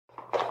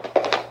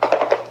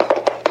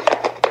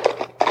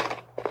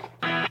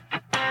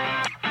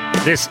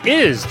This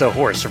is the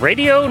Horse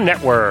Radio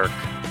Network.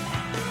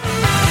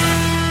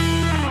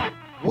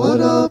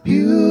 What a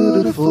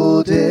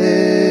beautiful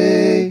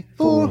day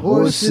for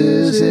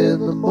horses in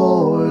the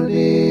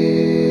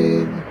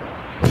morning.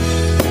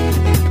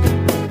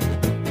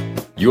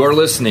 You are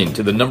listening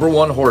to the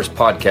 #1 horse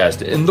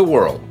podcast in the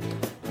world.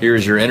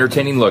 Here's your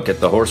entertaining look at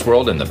the horse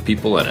world and the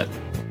people in it.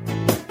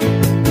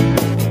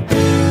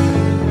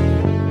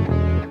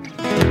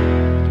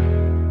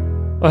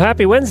 Well,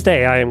 happy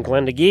Wednesday. I am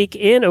Glenn the Geek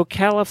in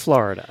Ocala,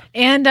 Florida.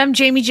 And I'm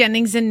Jamie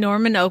Jennings in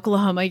Norman,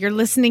 Oklahoma. You're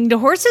listening to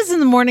Horses in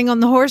the Morning on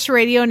the Horse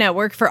Radio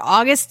Network for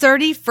August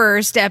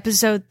 31st,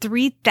 episode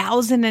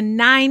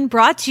 3009,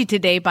 brought to you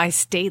today by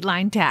State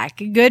Line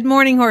Tack. Good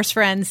morning, horse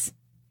friends.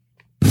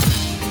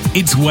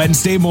 It's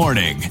Wednesday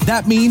morning.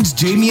 That means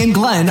Jamie and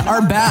Glenn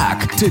are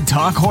back to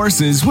talk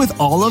horses with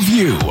all of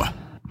you.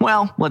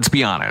 Well, let's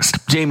be honest.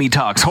 Jamie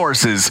talks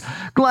horses.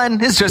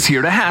 Glenn is just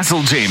here to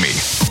hassle Jamie.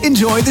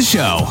 Enjoy the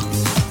show.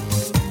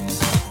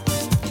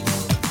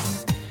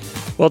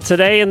 Well,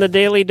 today in the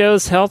Daily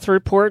Dose Health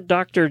Report,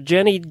 Dr.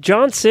 Jenny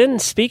Johnson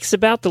speaks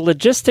about the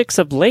logistics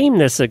of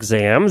lameness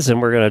exams, and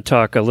we're going to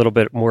talk a little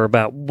bit more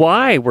about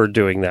why we're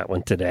doing that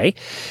one today.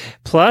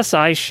 Plus,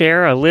 I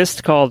share a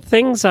list called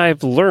Things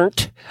I've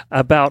Learned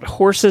About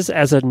Horses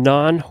as a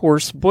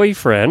Non-Horse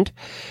Boyfriend.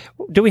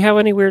 Do we have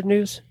any weird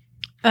news?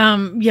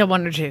 Yeah,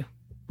 one or two.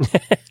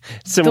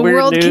 Some the weird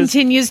world news.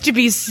 Continues to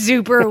be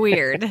super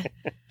weird.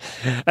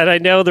 And I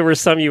know there were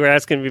some you were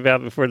asking me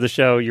about before the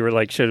show. You were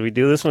like, should we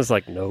do this one? It's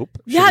like, nope.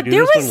 Yeah,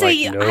 there was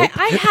nope.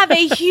 I have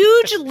a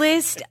huge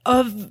list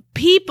of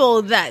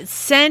people that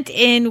sent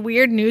in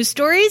weird news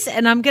stories,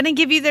 and I'm going to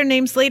give you their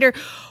names later.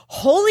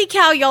 Holy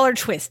cow, y'all are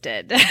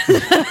twisted.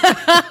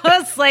 I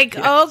was like,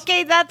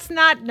 okay, that's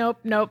not,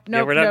 nope.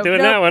 Yeah, we're not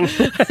doing that one.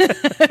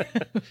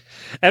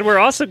 And we're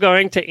also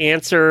going to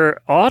answer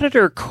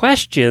auditor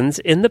questions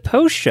in the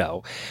post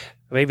show.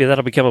 Maybe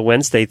that'll become a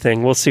Wednesday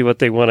thing. We'll see what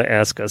they want to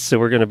ask us. So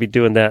we're going to be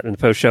doing that in the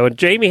post show. And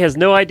Jamie has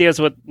no idea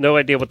what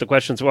the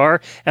questions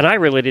are, and I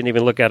really didn't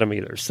even look at them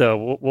either.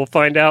 So we'll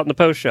find out in the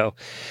post show.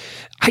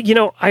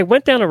 I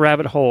went down a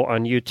rabbit hole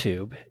on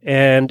YouTube,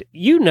 and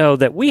you know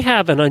that we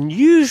have an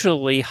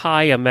unusually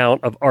high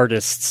amount of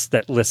artists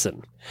that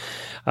listen.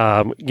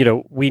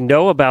 We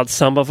know about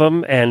some of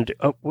them, and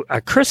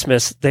at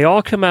Christmas, they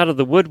all come out of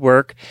the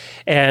woodwork,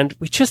 and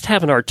we just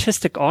have an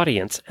artistic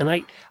audience. And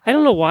I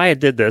don't know why I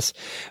did this,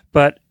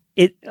 but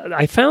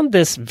I found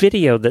this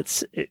video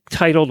that's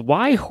titled,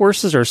 Why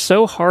Horses Are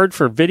So Hard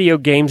for Video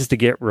Games to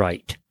Get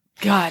Right.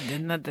 God,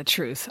 isn't that the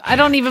truth? I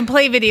don't even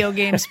play video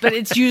games, but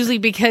it's usually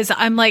because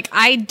I'm like,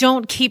 I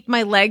don't keep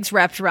my legs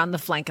wrapped around the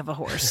flank of a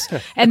horse,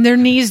 and their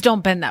knees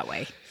don't bend that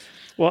way.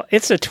 Well,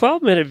 it's a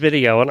 12-minute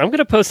video, and I'm going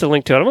to post a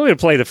link to it. I'm only going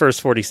to play the first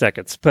 40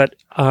 seconds, but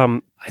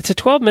it's a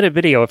 12-minute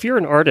video. If you're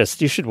an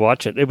artist, you should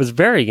watch it. It was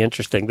very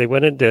interesting. They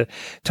went in to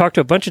talk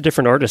to a bunch of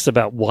different artists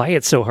about why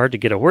it's so hard to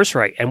get a horse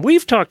right. And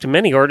we've talked to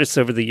many artists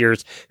over the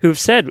years who've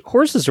said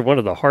horses are one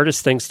of the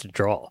hardest things to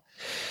draw.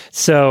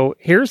 So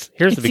here's the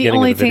beginning of the video. It's the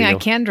only thing I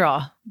can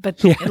draw,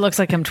 but It looks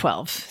like I'm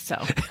 12. So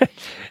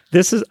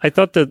I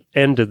thought the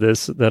end of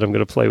this that I'm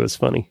going to play was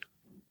funny.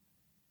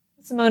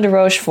 Simone de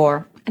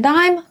Rochefort, and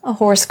I'm a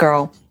horse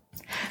girl.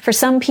 For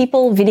some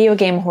people, video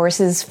game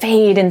horses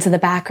fade into the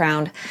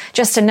background,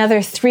 just another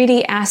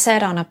 3D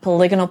asset on a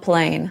polygonal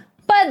plane.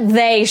 But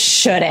they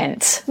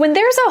shouldn't. When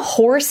there's a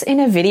horse in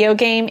a video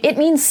game, it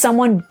means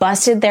someone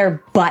busted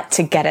their butt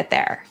to get it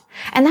there.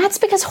 And that's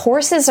because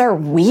horses are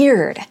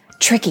weird,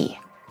 tricky,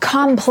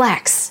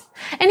 complex.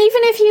 And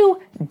even if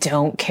you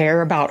don't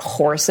care about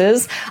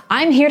horses,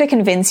 I'm here to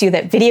convince you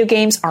that video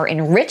games are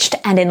enriched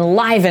and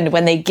enlivened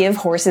when they give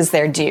horses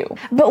their due.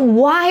 But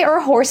why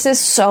are horses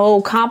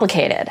so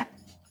complicated?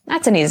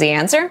 That's an easy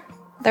answer.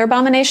 They're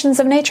abominations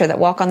of nature that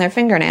walk on their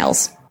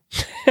fingernails.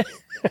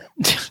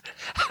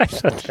 I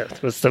thought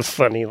that was the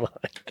funny line.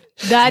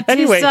 That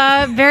is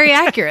very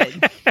accurate.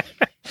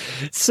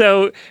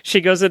 So she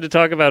goes in to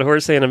talk about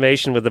horse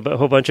animation with a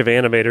whole bunch of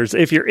animators.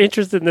 If you're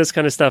interested in this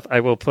kind of stuff, I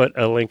will put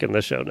a link in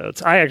the show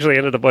notes. I actually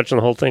ended up watching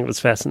the whole thing. It was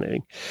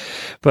fascinating.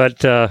 But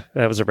that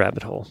was a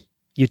rabbit hole.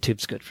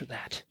 YouTube's good for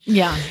that.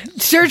 Yeah.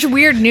 Search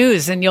weird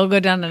news and you'll go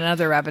down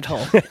another rabbit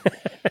hole.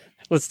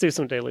 Let's do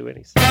some Daily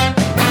Winnies.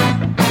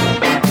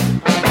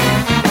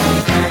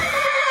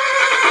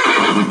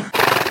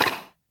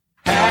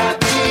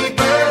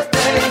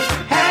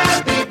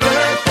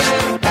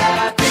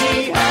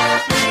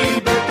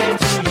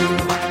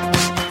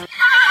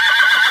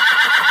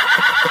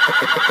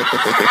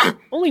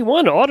 Only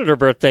one auditor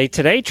birthday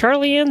today.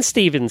 Charlie Ann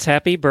Stevens,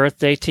 happy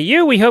birthday to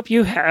you. We hope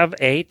you have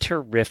a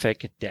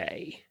terrific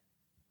day.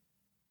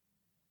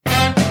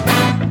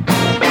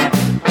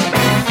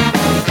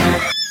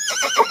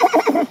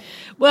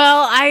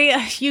 Well,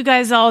 you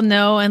guys all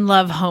know and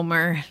love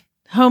Homer.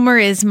 Homer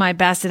is my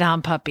Basset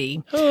Hound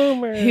puppy.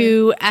 Homer.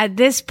 Who, at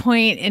this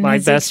point in my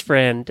best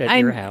friend at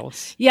your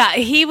house. Yeah,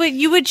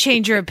 you would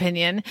change your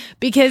opinion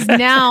because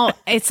now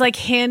it's like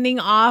handing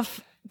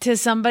off to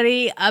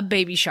somebody a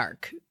baby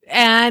shark.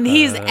 And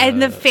he's in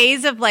the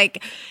phase of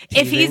like,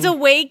 teething? If he's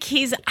awake,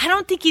 I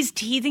don't think he's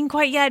teething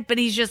quite yet, but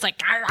he's just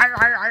like, "Arr, arr,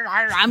 arr, arr,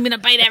 arr, I'm going to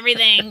bite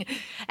everything."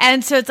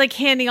 And so it's like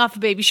handing off a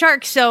baby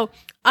shark. So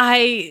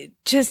I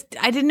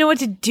didn't know what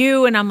to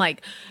do. And I'm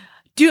like,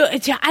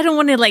 I don't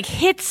want to like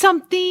hit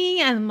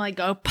something, and I'm like,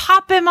 go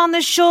pop him on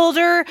the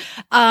shoulder.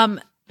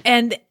 And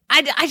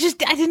I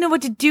didn't know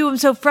what to do. I'm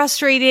so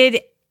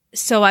frustrated.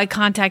 So I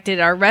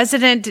contacted our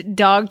resident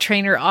dog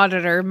trainer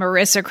auditor,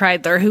 Marissa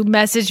Kreidler, who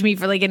messaged me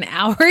for like an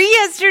hour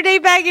yesterday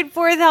back and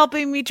forth,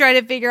 helping me try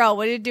to figure out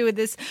what to do with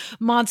this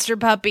monster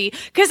puppy.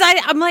 Cause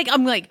I'm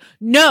like,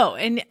 no.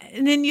 And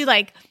then you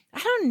like, I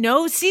don't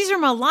know, Cesar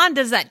Millan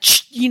does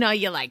that, you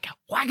like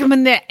whack him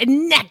in the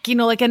neck,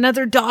 like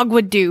another dog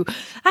would do.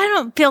 I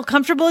don't feel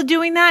comfortable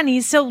doing that. And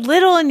he's so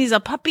little and he's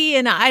a puppy.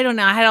 And I don't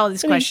know. I had all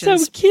these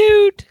questions. He's so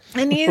cute.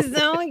 And he's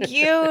so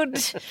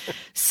cute.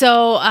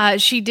 So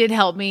she did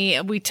help me.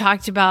 We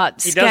talked about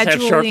scheduling. He does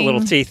have sharp little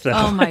teeth, though.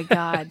 Oh, my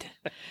God.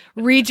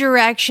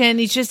 Redirection.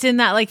 He's just in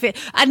that like,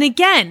 and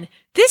again,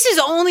 this is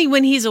only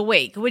when he's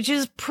awake, which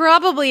is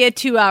probably at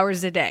 2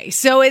 hours a day.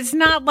 So it's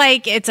not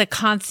like it's a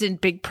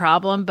constant big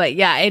problem, but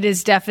yeah, it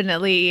has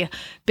definitely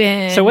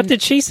been. So what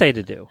did she say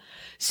to do?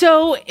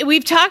 So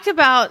we've talked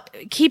about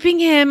keeping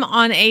him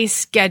on a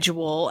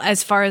schedule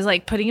as far as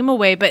like putting him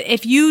away. But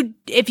if you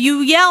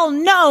yell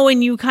no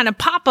and you kind of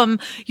pop him,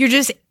 you're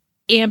just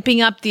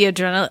amping up the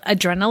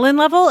adrenaline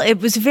level. It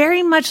was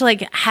very much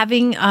like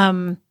having,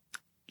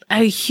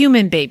 a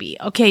human baby.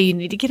 Okay, you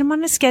need to get him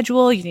on a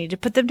schedule. You need to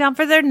put them down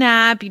for their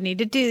nap. You need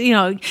to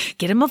do,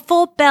 get him a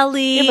full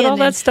belly. Yeah, but all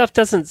that stuff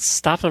doesn't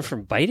stop him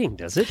from biting,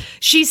 does it?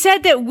 She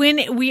said that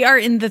when we are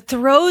in the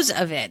throes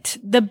of it,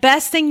 the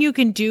best thing you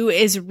can do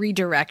is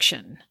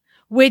redirection,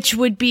 which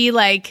would be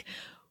like,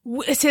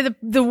 so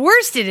the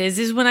worst it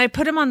is when I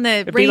put him on the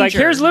Ranger. Be like,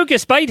 here's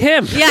Lucas, bite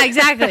him. Yeah,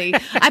 exactly.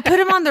 I put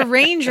him on the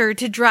Ranger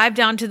to drive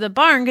down to the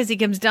barn because he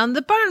comes down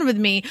the barn with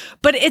me.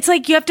 But it's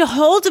like you have to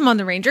hold him on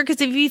the Ranger because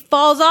if he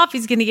falls off,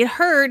 he's going to get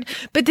hurt.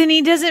 But then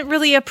he doesn't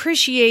really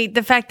appreciate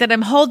the fact that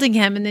I'm holding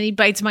him and then he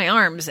bites my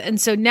arms. And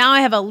so now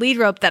I have a lead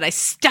rope that I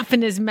stuff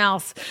in his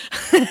mouth.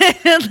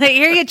 Like,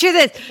 here, you chew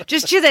this.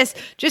 Just chew this.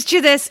 Just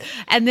chew this.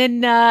 And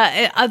then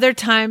other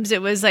times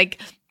it was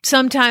like,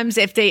 sometimes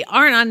if they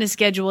aren't on a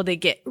schedule, they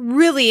get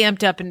really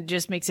amped up and it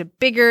just makes it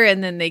bigger,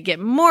 and then they get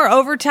more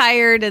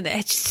overtired, and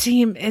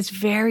it's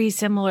very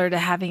similar to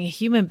having a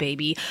human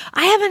baby.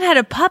 I haven't had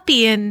a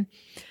puppy in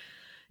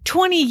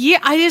 20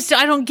 years.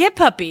 I don't get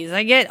puppies.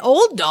 I get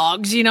old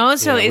dogs,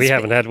 so we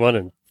haven't had one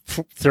in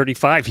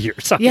 35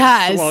 years.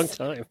 Yeah, it's a long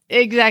time.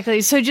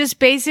 Exactly. So just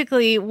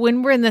basically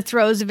when we're in the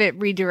throes of it,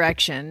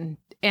 redirection.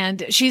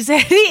 And she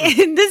said,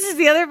 and this is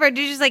the other part,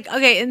 she's like,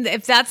 okay, and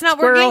if that's not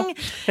working,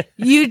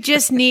 you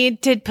just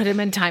need to put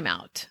him in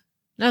timeout.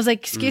 And I was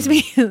like, excuse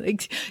me?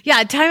 Like,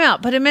 yeah,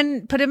 timeout. Put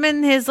him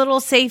in his little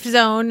safe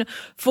zone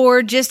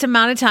for just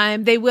amount of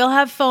time. They will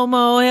have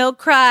FOMO. He'll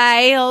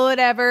cry. He'll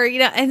whatever,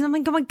 and I'm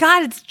like, oh my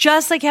God, it's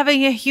just like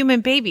having a human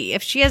baby.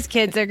 If she has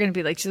kids, she's going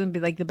to be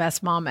like the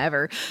best mom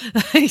ever.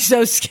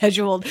 So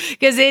scheduled,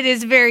 because it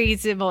is very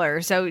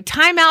similar. So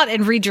timeout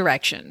and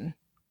redirection.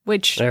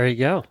 Which there you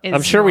go.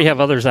 I'm sure we have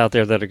others out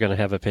there that are going to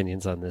have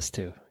opinions on this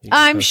too.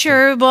 I'm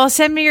sure. Well,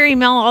 send me your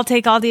email. I'll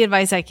take all the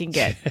advice I can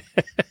get.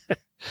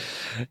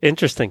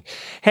 Interesting.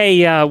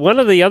 Hey, one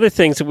of the other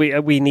things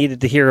we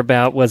needed to hear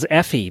about was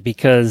Effie,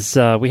 because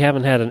we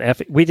haven't had an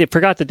Effie. We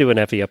forgot to do an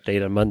Effie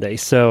update on Monday.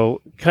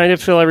 So kind of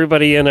fill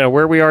everybody in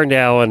where we are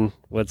now and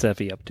what's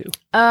Effie up to.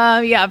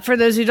 Yeah, for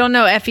those who don't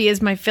know, Effie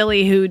is my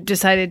filly who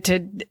decided to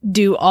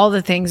do all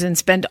the things and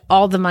spend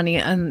all the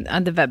money on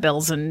the vet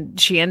bills. And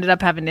she ended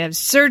up having to have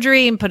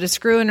surgery and put a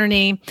screw in her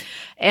knee.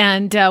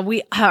 And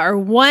we are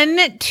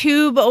one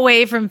tube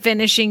away from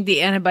finishing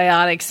the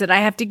antibiotics that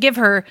I have to give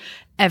her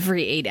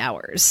every 8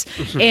 hours.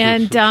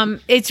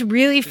 And it's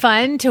really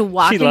fun to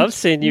walk. She loves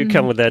seeing you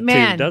come with that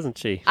tube, doesn't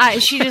she?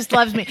 She just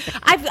loves me.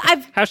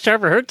 I've How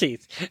sharp are her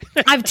teeth?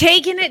 I've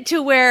taken it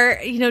to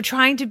where,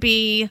 trying to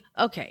be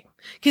okay.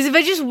 Because if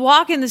I just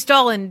walk in the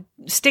stall and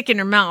stick in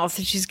her mouth,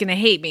 she's going to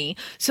hate me.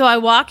 So I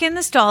walk in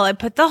the stall, I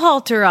put the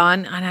halter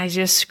on, and I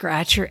just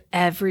scratch her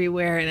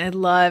everywhere. And I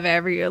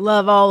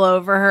love all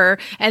over her.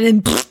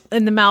 And then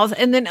in the mouth.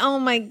 And then, oh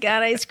my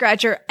God, I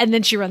scratch her. And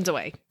then she runs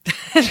away.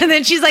 And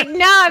then she's like,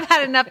 no, I've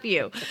had enough of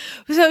you.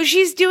 So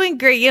she's doing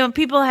great.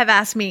 People have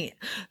asked me,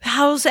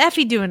 how's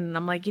Effie doing? And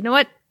I'm like, you know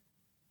what?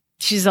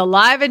 She's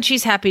alive and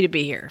she's happy to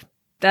be here.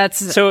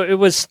 So it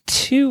was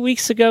 2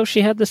 weeks ago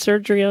she had the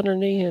surgery on her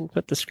knee and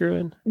put the screw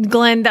in?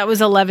 Glenn, that was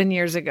 11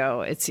 years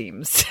ago, it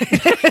seems.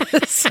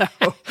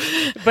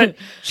 But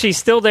she's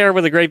still there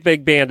with a great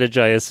big bandage,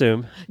 I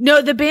assume.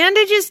 No, the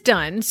bandage is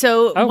done.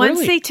 So once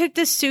really? They took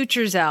the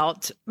sutures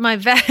out, my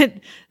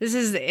vet, this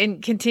is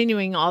in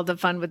continuing all the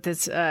fun with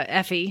this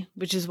Effie,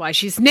 which is why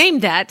she's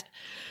named that.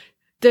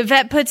 The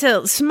vet puts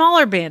a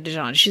smaller bandage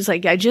on. She's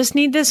like, I just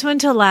need this one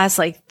to last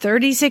like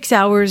 36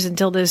 hours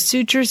until the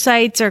suture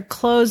sites are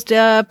closed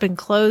up and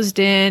closed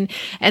in.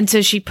 And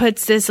so she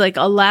puts this like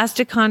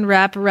elasticon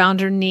wrap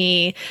around her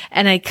knee.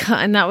 And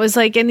that was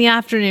like in the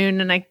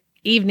afternoon. And I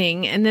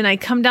evening, and then I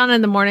come down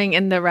in the morning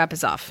and the wrap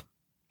is off.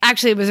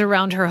 Actually, it was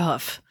around her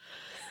hoof.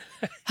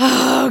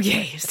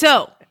 Okay,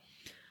 so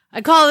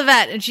I call the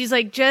vet, and she's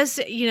like, just,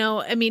 if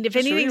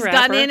anything's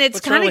gotten in, it's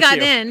kind of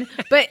gotten in,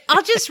 but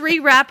I'll just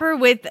rewrap her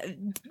with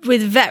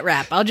vet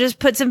wrap. I'll just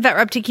put some vet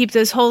wrap to keep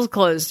those holes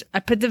closed. I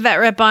put the vet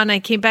wrap on. I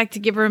came back to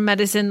give her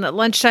medicine. At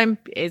lunchtime,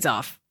 it's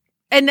off.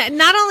 And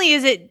not only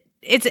is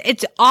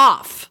it's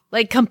off,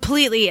 like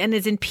completely, and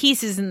it's in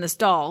pieces in the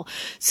stall.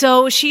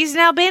 So she's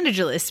now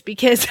bandageless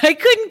because I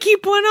couldn't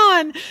keep one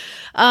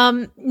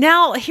on.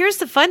 Now here's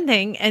the fun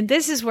thing. And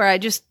this is where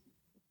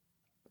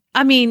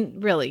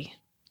really,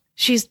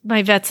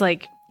 my vet's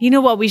like, you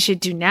know what we should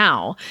do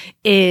now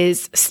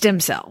is stem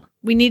cell.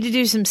 We need to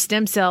do some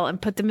stem cell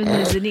and put them in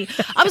the knee.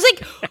 I was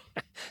like,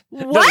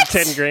 what?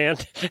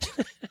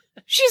 $10,000.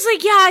 She's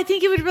like, yeah, I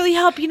think it would really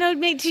help,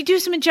 to do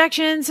some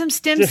injections, some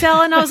stem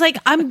cell. And I was like,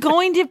 I'm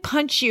going to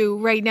punch you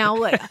right now.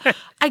 Like,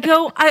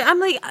 I'm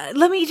like,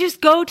 let me just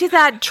go to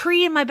that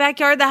tree in my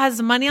backyard that has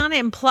the money on it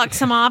and pluck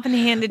some off and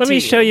hand it to you. Let me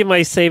show you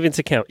my savings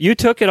account. You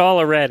took it all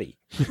already.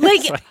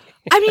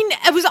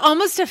 It was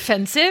almost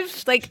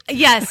offensive. Like,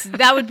 yes,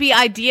 that would be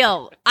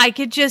ideal. I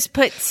could just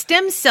put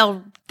stem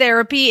cell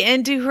therapy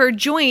into her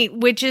joint,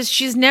 which is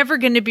she's never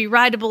going to be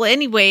rideable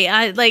anyway.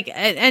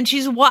 And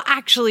she's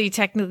actually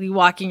technically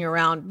walking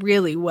around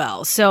really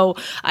well. So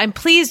I'm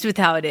pleased with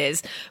how it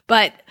is.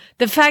 But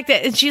the fact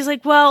that, and she's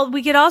like, well,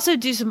 we could also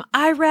do some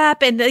eye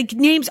wrap, and like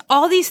names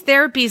all these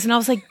therapies. And I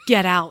was like,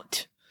 get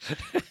out.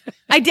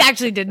 I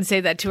actually didn't say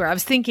that to her. I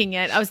was thinking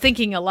it. I was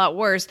thinking a lot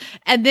worse.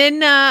 And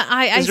then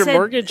I said, your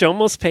mortgage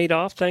almost paid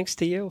off thanks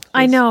to you?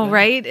 I know,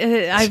 right?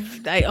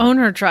 I own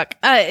her truck.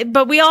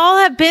 But we all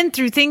have been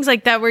through things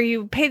like that where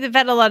you pay the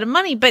vet a lot of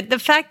money. But the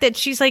fact that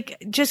she's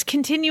like just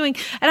continuing,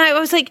 and I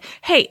was like,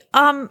 hey,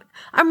 I'm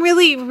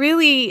really,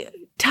 really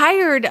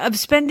tired of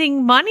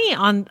spending money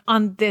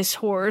on this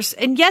horse.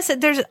 And yes,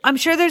 I'm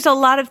sure there's a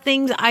lot of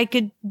things I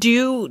could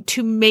do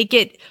to make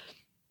it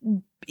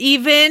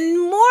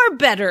even more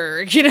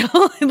better,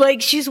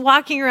 like she's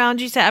walking around,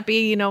 she's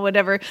happy,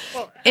 whatever.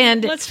 Well,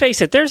 and let's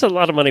face it, there's a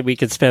lot of money we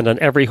could spend on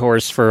every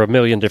horse for a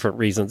million different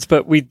reasons,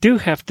 but we do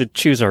have to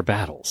choose our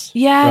battles.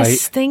 Yes, right?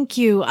 Thank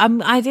you.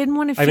 I didn't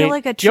want to feel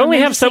like a. You only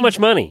have so much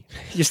money.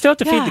 You still have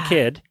to feed the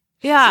kid.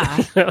 Yeah,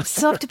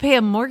 still have to pay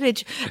a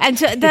mortgage, and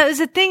so that was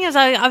the thing. Is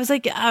I was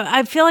like,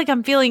 I feel like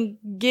I'm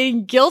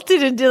getting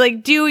guilted into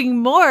like doing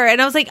more,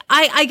 and I was like,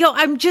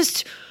 I'm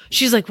just.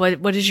 She's like,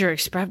 what is your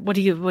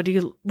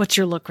what's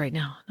your look right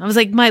now? I was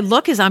like, my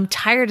look is I'm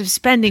tired of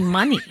spending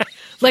money.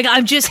 Like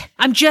I'm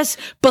just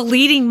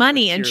bleeding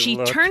money. And she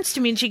turns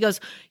to me and she goes,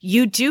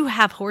 you do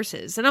have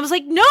horses. And I was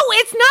like, no,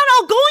 it's not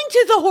all going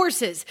to the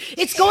horses.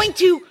 It's going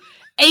to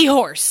a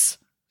horse.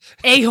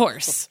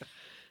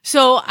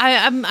 So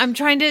I'm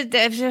trying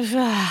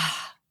to,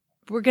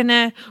 we're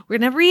gonna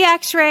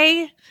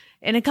re-x-ray.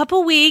 In a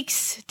couple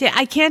weeks,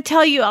 I can't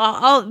tell you.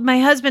 My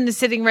husband is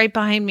sitting right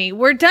behind me.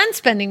 We're done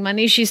spending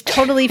money. She's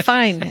totally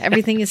fine.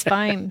 Everything is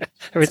fine.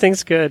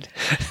 Everything's good.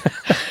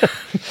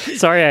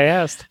 Sorry I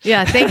asked.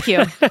 Yeah, thank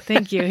you.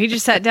 Thank you. He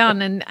just sat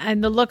down,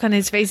 and the look on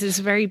his face is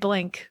very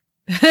blank.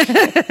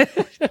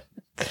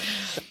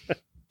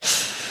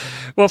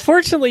 Well,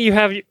 fortunately, you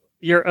have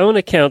your own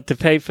account to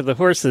pay for the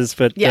horses,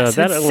 but yes,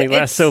 that only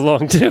lasts so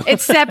long, too.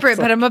 It's separate,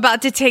 but I'm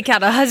about to take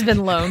out a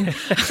husband loan.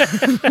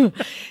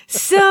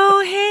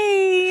 So,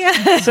 hey.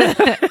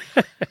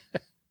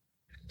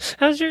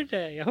 How's your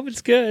day? I hope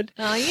it's good.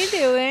 How you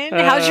doing?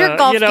 How's your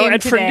golf game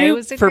today?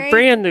 Was it for great?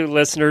 Brand new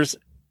listeners,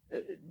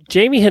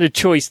 Jamie had a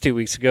choice 2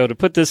 weeks ago to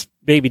put this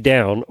baby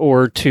down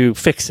or to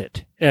fix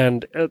it.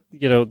 And,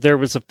 there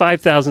was a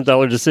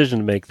 $5,000 decision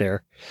to make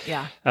there.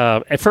 Yeah.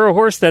 And for a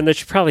horse, then, that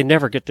you probably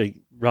never get to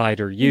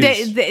ride or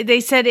use. They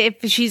said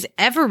if she's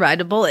ever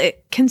rideable,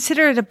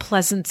 consider it a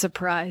pleasant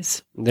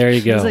surprise. There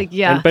you go. I was like,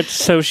 yeah. But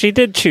so she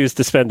did choose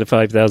to spend the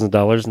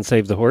 $5,000 and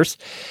save the horse.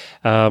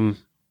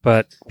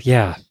 But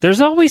yeah,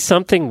 there's always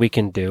something we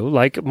can do.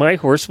 Like my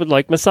horse would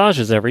like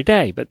massages every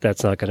day, but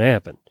that's not going to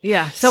happen.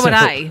 Yeah, so would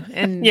I,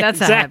 and yeah,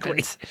 that's exactly.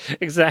 Not happens.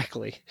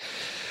 Exactly.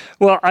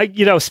 Well,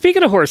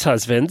 speaking of horse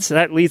husbands,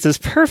 that leads us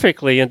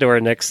perfectly into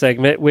our next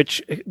segment,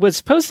 which was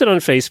posted on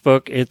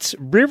Facebook. It's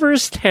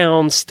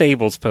Riverstown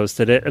Stables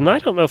posted it, and I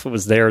don't know if it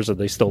was theirs or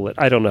they stole it.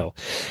 I don't know.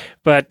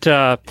 But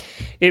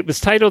it was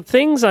titled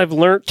Things I've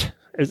Learnt.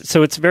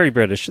 So it's very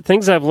British.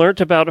 Things I've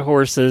learnt about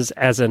horses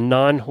as a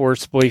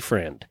non-horse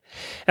boyfriend.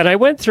 And I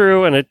went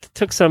through and it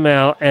took some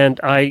out and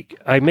I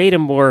made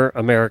them more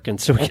American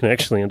so we can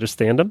actually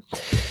understand them.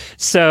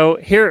 So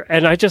here,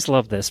 and I just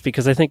love this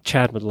because I think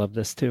Chad would love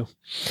this too.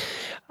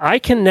 I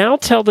can now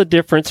tell the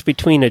difference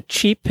between a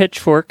cheap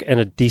pitchfork and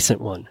a decent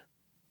one.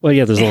 Well,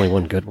 yeah, there's only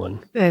one good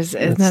one. That's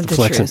the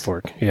flexing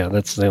fork. Yeah,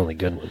 that's the only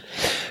good one.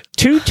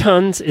 2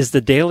 tons is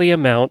the daily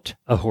amount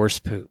a horse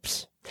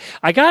poops.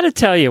 I got to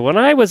tell you, when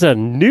I was a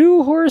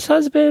new horse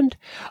husband,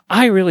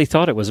 I really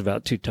thought it was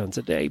about 2 tons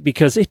a day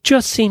because it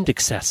just seemed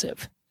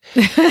excessive.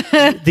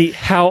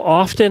 How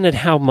often and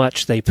how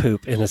much they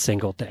poop in a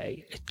single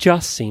day. It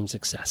just seems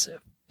excessive.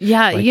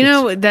 Yeah, Like you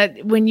know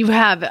that when you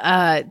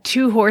have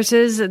two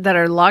horses that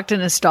are locked in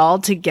a stall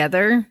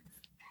together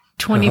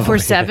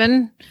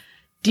 24/7,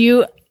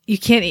 you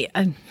can't eat.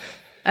 I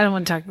don't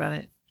want to talk about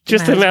it.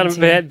 Just the amount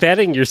of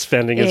bedding you're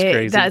spending is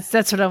crazy. That's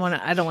what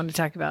I don't want to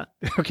talk about.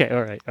 Okay,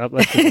 all right.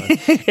 Let's move on.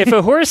 If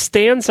a horse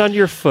stands on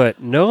your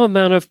foot, no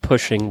amount of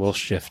pushing will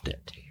shift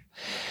it.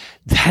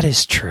 That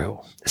is true,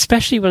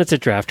 especially when it's a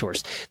draft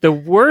horse. The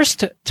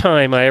worst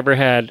time I ever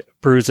had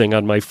bruising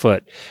on my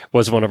foot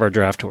was one of our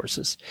draft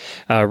horses.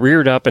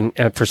 Reared up, and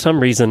for some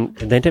reason,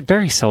 they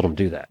very seldom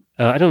do that.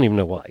 I don't even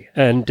know why.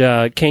 And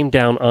came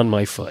down on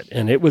my foot,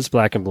 and it was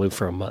black and blue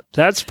for a month.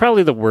 That's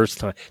probably the worst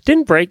time.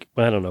 Didn't break.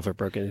 I don't know if it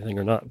broke anything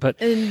or not.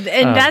 But and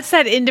that's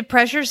that into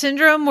pressure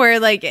syndrome where,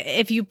 like,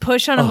 if you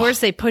push on a horse,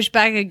 they push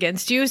back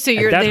against you. So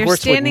they're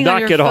standing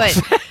on your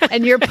foot,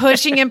 and you're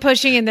pushing and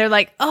pushing, and they're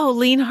like, "Oh,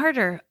 lean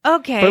harder."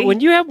 Okay. But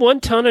when you have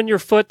 1 ton on your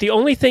foot, the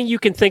only thing you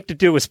can think to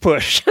do is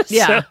push.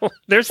 Yeah.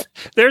 So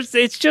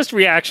it's just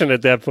reaction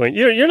at that point.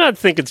 You're not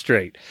thinking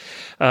straight.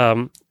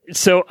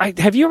 So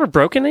have you ever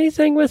broken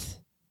anything with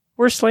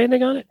horse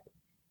landing on it?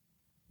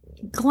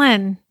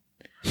 Glenn,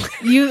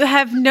 you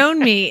have known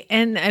me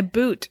in a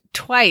boot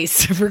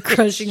twice for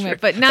crushing my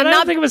foot. Now, I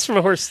don't think it was from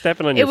a horse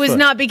stepping on your foot. It was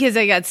not because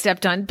I got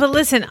stepped on. But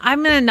listen,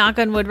 I'm going to knock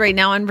on wood right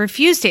now and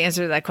refuse to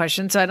answer that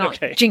question so I don't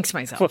jinx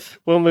myself.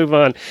 We'll move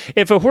on.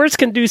 If a horse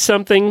can do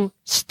something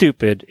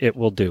stupid, it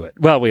will do it.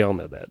 Well, we all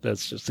know that.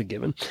 That's just a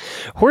given.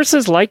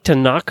 Horses like to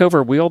knock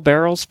over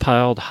wheelbarrows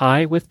piled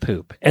high with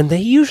poop, and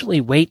they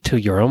usually wait till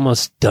you're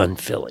almost done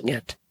filling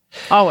it.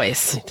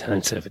 Always. How many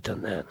times have I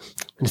done that?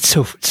 And it's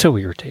so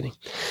irritating.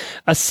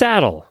 A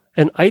saddle,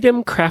 an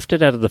item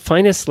crafted out of the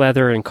finest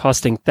leather and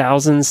costing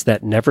thousands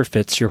that never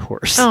fits your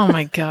horse. Oh,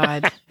 my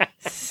God.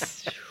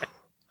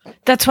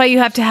 That's why you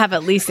have to have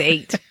at least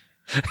 8.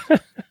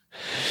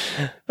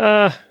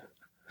 That's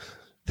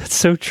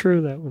so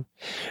true, that one.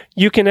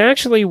 You can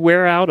actually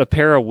wear out a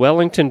pair of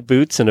Wellington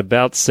boots in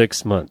about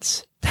 6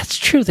 months. That's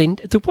true.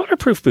 The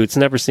waterproof boots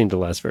never seem to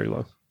last very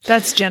long.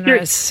 That's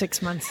generous.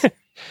 6 months.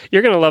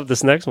 You're going to love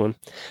this next one.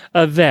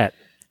 A vet,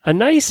 a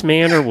nice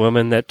man or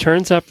woman that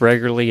turns up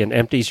regularly and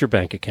empties your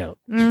bank account.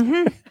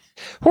 Mm-hmm.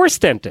 Horse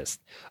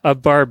dentist, a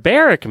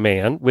barbaric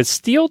man with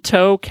steel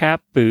toe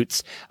cap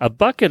boots, a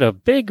bucket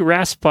of big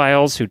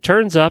raspiles who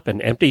turns up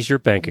and empties your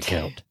bank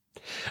account.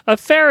 A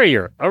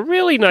farrier, a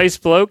really nice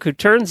bloke who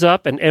turns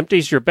up and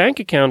empties your bank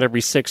account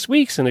every 6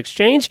 weeks in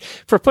exchange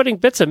for putting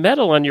bits of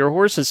metal on your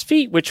horse's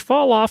feet, which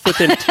fall off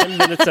within 10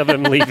 minutes of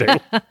him leaving.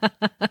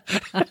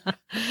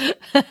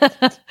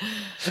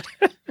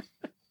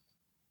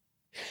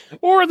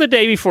 Or the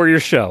day before your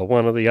show,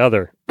 one or the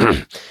other.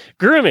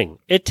 Grooming.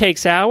 It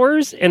takes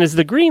hours and is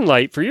the green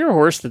light for your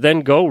horse to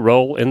then go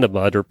roll in the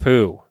mud or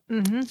poo.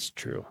 Mm-hmm. It's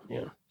true,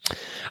 yeah.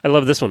 I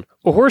love this one.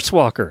 A horse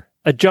walker.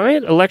 A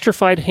giant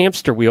electrified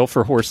hamster wheel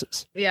for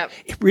horses. Yeah.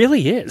 It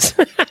really is.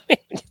 When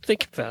you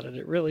think about it,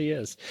 it really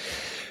is.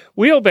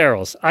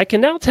 Wheelbarrows. I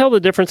can now tell the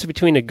difference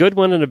between a good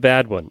one and a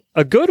bad one.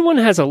 A good one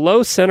has a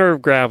low center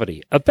of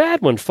gravity. A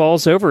bad one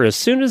falls over as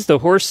soon as the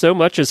horse so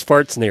much as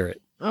farts near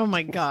it. Oh,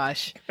 my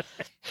gosh.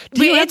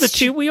 Do you have the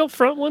 2-wheel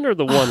front one or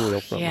the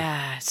 1-wheel front one?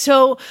 Yeah.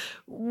 So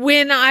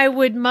when I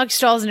would muck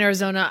stalls in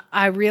Arizona,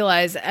 I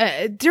realized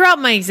throughout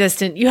my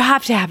existence, you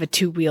have to have a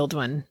 2-wheeled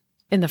one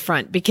in the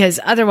front because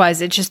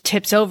otherwise it just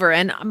tips over.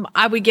 And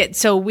I would get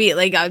so weak,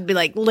 like I would be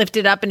like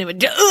lifted up and it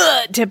would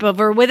tip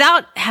over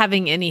without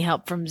having any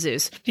help from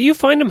Zeus. Do you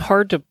find them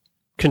hard to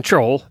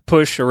control,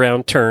 push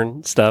around,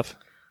 turn stuff?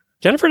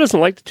 Jennifer doesn't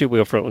like the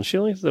 2-wheel front one. She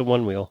only has the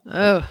 1-wheel.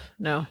 Oh,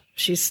 no.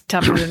 She's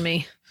tougher than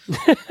me.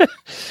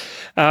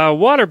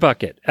 Water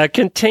bucket, a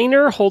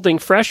container holding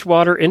fresh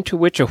water into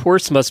which a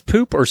horse must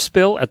poop or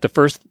spill at the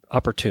first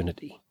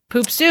opportunity.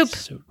 Poop soup.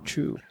 So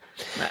true.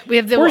 We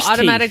have the horse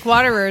automatic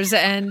waterers,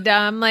 and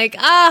I'm like,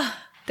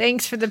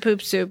 thanks for the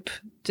poop soup.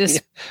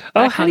 Just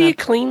Oh, how do you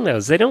clean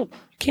those?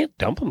 Can't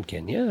dump them,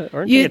 can you?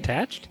 Aren't they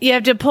attached? You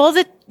have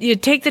to you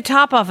take the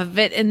top off of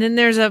it, and then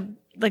there's a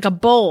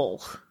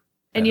bowl.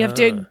 And you have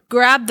to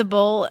grab the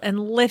bowl and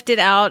lift it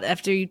out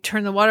after you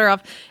turn the water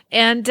off.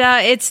 And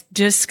it's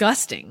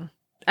disgusting.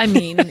 I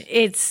mean, at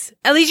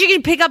least you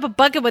can pick up a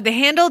bucket with a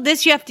handle.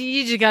 This you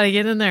just got to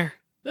get in there.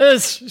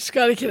 Just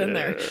got to get in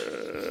there.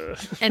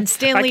 And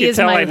Stanley is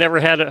I never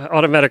had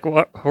automatic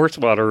horse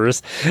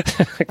waterers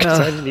because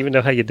I didn't even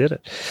know how you did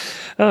it.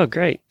 Oh,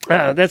 great.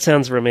 That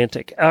sounds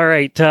romantic. All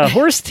right.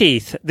 Horse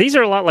teeth. These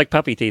are a lot like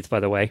puppy teeth,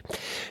 by the way.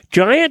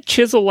 Giant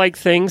chisel-like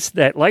things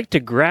that like to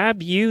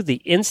grab you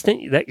the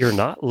instant that you're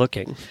not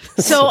looking.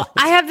 So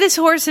I have this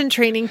horse in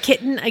training,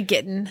 Kitten, a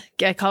Gitten.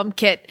 I call him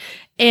Kit.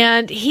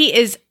 And he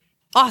is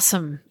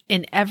awesome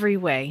in every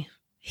way.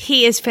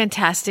 He is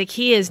fantastic.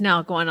 He is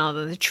now going on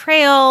the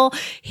trail.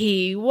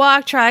 He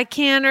tried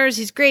canters.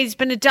 He's great. He's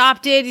been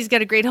adopted. He's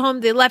got a great home.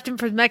 They left him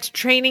for the extra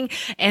training.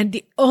 And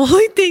the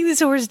only thing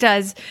this horse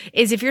does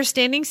is if you're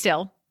standing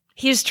still,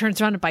 he just turns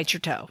around and bites your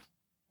toe.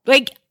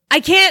 Like, I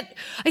can't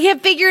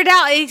figure it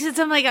out.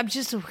 I'm like,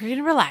 we're going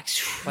to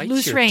relax. Bites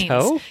Loose your reins.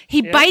 toe?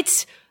 He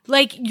bites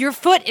like your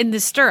foot in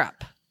the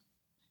stirrup.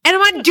 And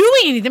I'm not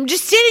doing anything. I'm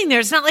just sitting there.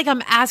 It's not like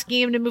I'm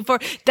asking him to move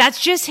forward.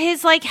 That's just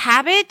his like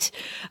habit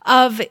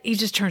of, he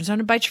just turns on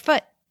and bites your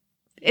foot.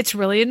 It's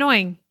really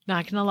annoying.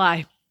 Not going to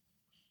lie.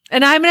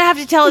 And I'm going to have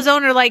to tell his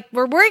owner, like,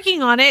 we're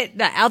working on it.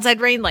 The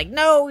outside rain, like,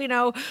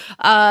 no,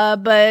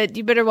 but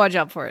you better watch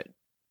out for it.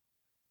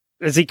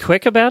 Is he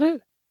quick about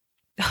it?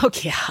 Oh,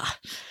 yeah.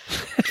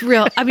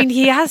 Real. I mean,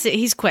 he has it.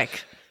 He's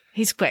quick.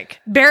 He's quick.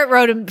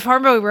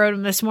 Farm Boy rode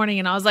him this morning,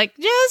 and I was like,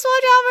 just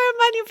watch out for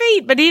him on your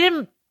feet. But he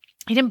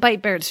didn't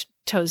bite Barrett's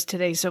toes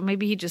today, so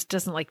maybe he just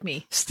doesn't like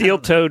me.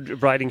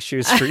 Steel-toed riding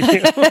shoes for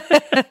you.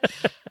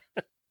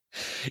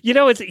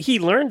 He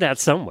learned that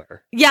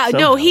somewhere. Yeah, somehow.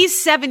 No, he's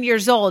 7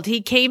 years old.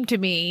 He came to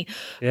me.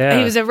 Yeah.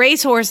 He was a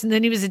racehorse, and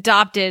then he was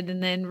adopted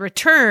and then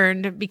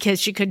returned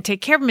because she couldn't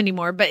take care of him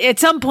anymore. But at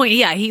some point,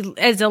 yeah, he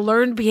as a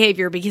learned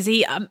behavior because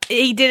he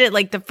did it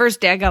like the first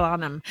day I got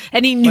on him,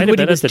 and he knew what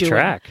he was doing.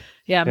 Track.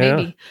 Yeah,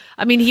 maybe. Yeah.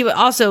 I mean, he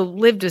also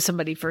lived with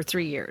somebody for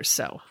 3 years,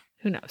 so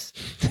who knows?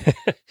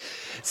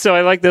 So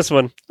I like this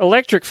one.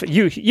 Electric.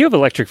 You have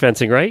electric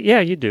fencing, right? Yeah,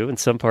 you do in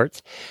some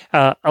parts.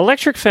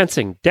 Electric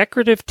fencing,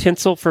 decorative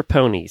tinsel for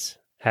ponies.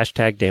 #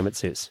 damn it,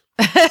 Zeus.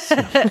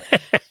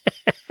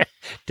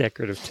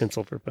 Decorative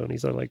tinsel for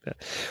ponies. I like that.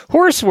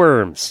 Horse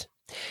worms.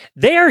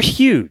 They are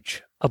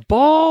huge. A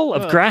ball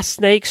of grass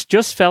snakes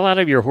just fell out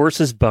of your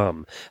horse's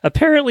bum.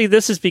 Apparently,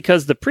 this is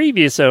because the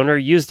previous owner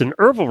used an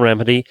herbal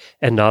remedy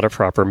and not a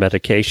proper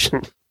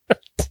medication.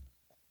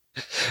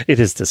 It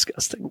is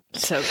disgusting.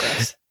 So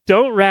gross.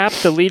 Don't wrap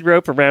the lead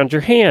rope around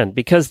your hand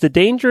because the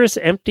dangerous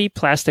empty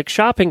plastic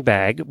shopping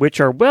bag,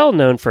 which are well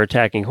known for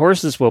attacking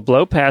horses, will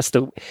blow past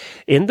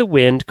in the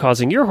wind,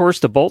 causing your horse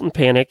to bolt and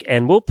panic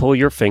and will pull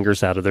your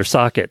fingers out of their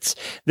sockets.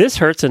 This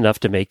hurts enough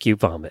to make you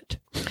vomit.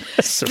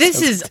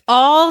 This is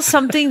all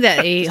something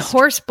that a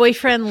horse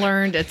boyfriend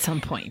learned at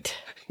some point.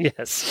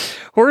 Yes.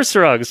 Horse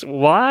rugs.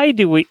 Why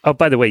do we... Oh,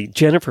 by the way,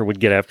 Jennifer would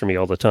get after me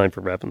all the time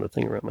for wrapping the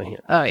thing around my hand.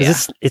 Oh, yeah.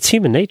 It's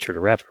human nature to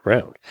wrap it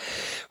around.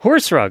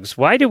 Horse rugs.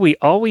 Why do we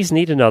always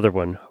need another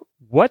one?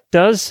 What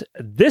does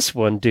this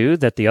one do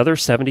that the other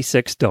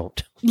 76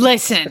 don't?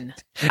 Listen,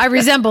 I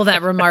resemble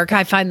that remark.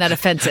 I find that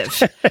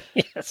offensive.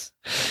 Yes.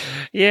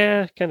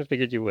 Yeah, kind of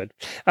figured you would.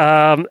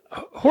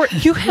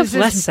 You have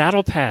less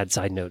saddle pads,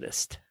 I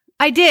noticed.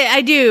 I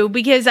do,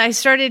 because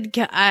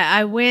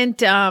I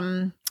went...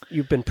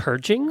 You've been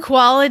purging?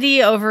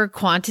 Quality over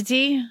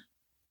quantity.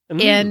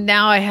 And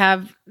now I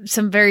have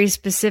some very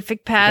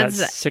specific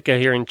pads. Sick of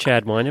hearing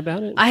Chad whine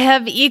about it? I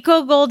have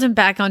Eco Gold and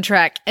Back on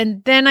Track.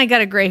 And then I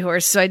got a gray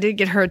horse, so I did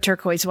get her a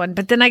turquoise one.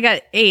 But then I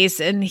got Ace,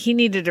 and he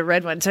needed a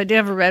red one. So I do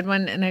have a red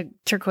one and a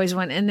turquoise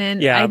one. And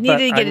then I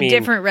needed to get a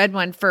different red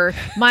one for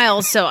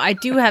Miles. So I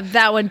do have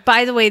that one.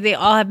 By the way, they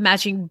all have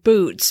matching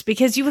boots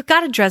because you've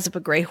got to dress up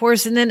a gray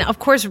horse. And then, of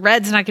course,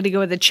 red's not going to go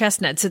with a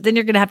chestnut. So then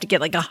you're going to have to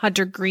get like a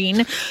hunter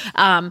green.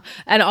 And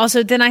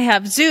also then I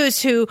have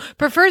Zeus, who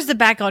prefers the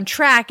Back on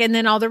Track. And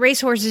then all the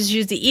racehorses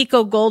use the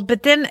Eco Gold.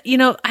 But then,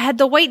 I had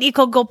the white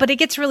Eco Gold, but it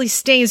gets really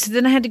stained. So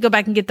then I had to go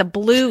back and get the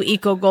blue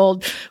Eco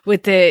Gold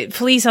with the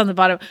fleece on the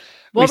bottom.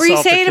 What were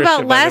you saying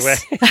about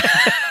Les?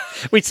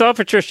 We saw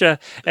Patricia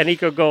and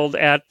Eco Gold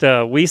at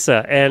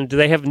WISA, and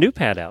they have a new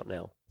pad out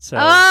now. So.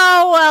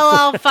 Oh, well,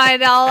 I'll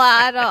find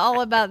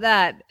all about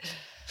that.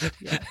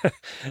 Yeah.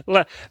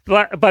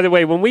 By the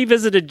way, when we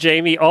visited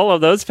Jamie, all of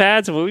those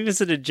pads, when we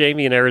visited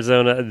Jamie in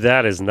Arizona,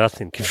 that is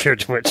nothing compared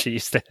to what she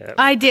used to have.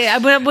 I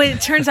did. But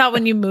it turns out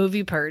when you move,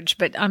 you purge.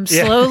 But I'm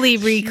slowly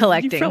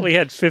recollecting. You probably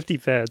had 50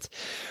 pads.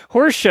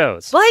 Horse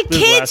shows. Like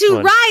kids who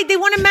ride, they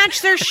want to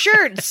match their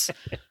shirts.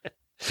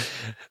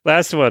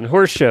 Last one,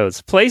 horse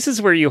shows.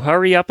 Places where you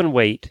hurry up and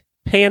wait,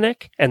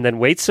 panic, and then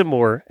wait some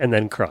more, and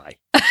then cry.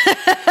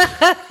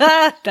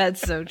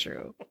 That's so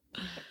true.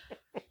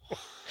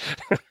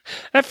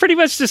 That pretty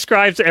much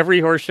describes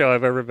every horse show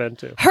I've ever been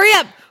to. Hurry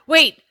up,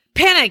 wait,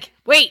 panic,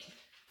 wait,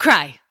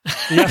 cry.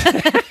 Yeah.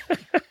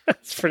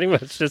 It pretty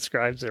much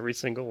describes every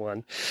single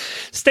one.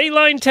 State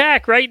Line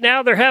Tack, right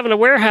now they're having a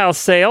warehouse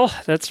sale.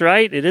 That's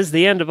right. It is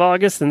the end of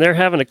August, and they're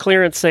having a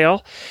clearance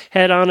sale.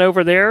 Head on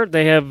over there.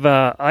 They have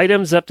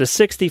items up to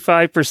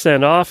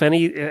 65% off.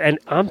 And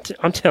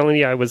I'm telling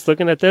you, I was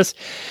looking at this.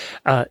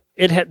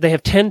 They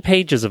have 10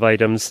 pages of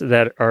items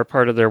that are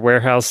part of their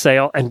warehouse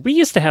sale. And we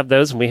used to have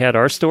those when we had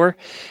our store.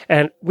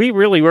 And we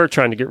really were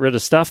trying to get rid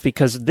of stuff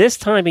because this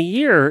time of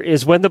year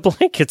is when the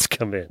blankets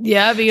come in.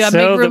 Yeah, but you have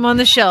big room on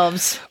the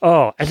shelves.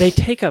 Oh, and they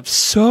take up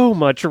so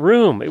much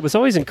room. It was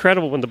always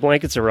incredible when the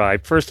blankets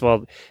arrived. First of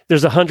all,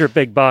 there's 100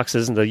 big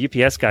boxes, and the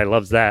UPS guy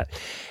loves that.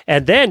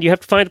 And then you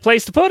have to find a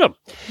place to put them.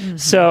 Mm-hmm.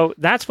 So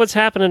that's what's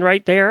happening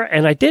right there.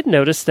 And I did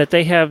notice that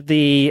they have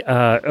the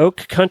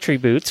oak country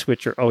boots,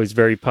 which are always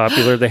very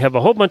popular. They have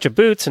a whole bunch of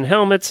boots and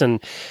helmets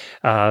and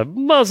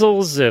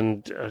muzzles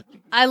and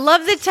I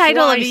love the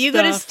title of it. You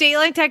go to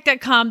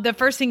statelinetech.com. The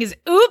first thing is,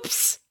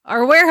 oops,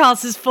 our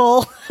warehouse is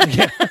full.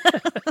 Yeah.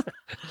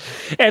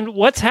 And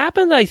what's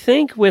happened, I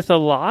think, with a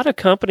lot of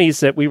companies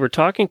that we were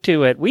talking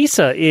to at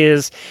WISA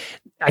is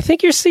I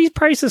think you see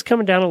prices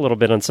coming down a little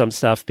bit on some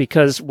stuff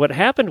because what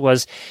happened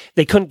was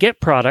they couldn't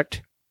get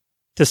product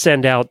to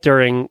send out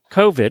during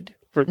COVID.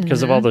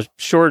 because of all the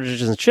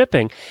shortages and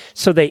shipping.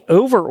 So they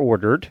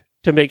over-ordered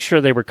to make sure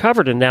they were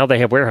covered, and now they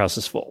have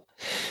warehouses full.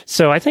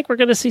 So I think we're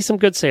going to see some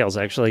good sales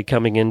actually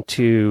coming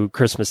into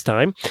Christmas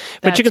time.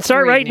 But you can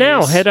start right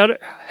now. Head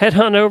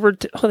on over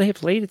to, they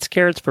have Latest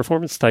Carrots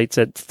Performance Tights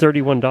at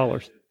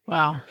 $31.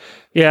 Wow.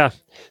 Yeah.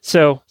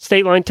 So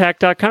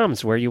statelinetack.com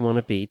is where you want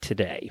to be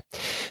today.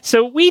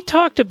 So we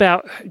talked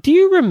about, do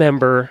you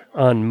remember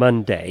on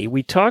Monday,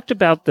 we talked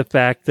about the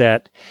fact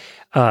that,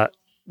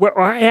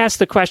 I asked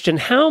the question,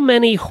 how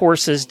many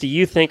horses do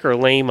you think are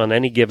lame on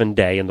any given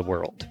day in the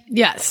world?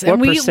 Yes. What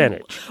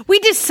percentage? We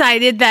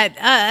decided that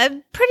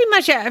pretty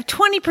much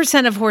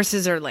 20% of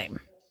horses are lame.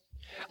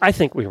 I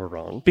think we were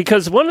wrong,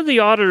 because one of the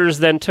auditors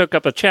then took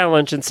up a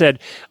challenge and said,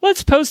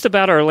 let's post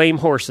about our lame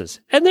horses.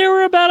 And there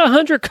were about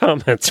 100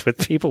 comments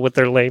with people with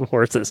their lame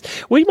horses.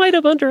 We might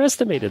have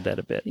underestimated that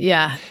a bit.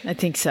 Yeah, I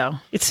think so.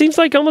 It seems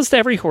like almost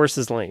every horse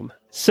is lame.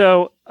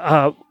 So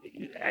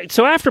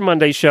after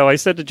Monday's show, I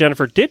said to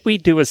Jennifer, did we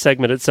do a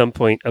segment at some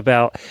point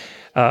about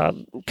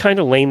kind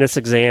of lameness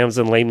exams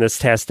and lameness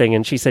testing?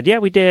 And she said, yeah,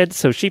 we did.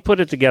 So she put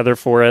it together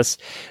for us.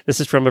 This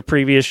is from a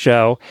previous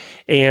show.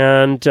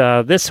 And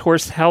this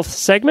horse health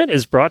segment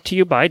is brought to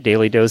you by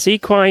Daily Dose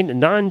Equine,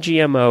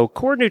 non-GMO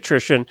core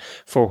nutrition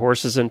for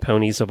horses and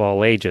ponies of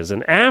all ages.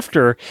 And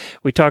after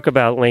we talk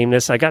about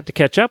lameness, I got to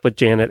catch up with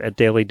Janet at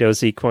Daily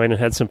Dose Equine and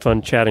had some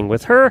fun chatting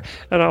with her.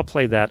 And I'll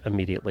play that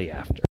immediately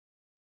after.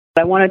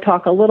 I want to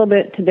talk a little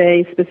bit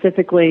today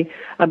specifically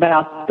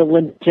about the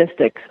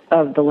logistics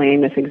of the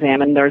lameness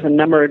exam, and there's a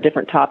number of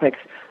different topics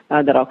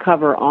that I'll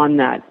cover on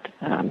that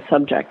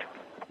subject.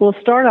 We'll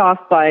start off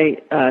by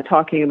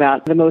talking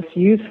about the most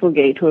useful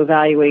gait to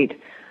evaluate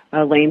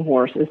a lame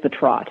horse is the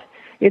trot.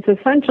 It's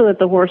essential that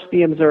the horse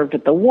be observed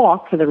at the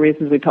walk for the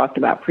reasons we talked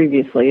about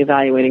previously,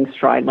 evaluating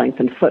stride length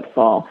and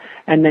footfall,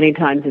 and many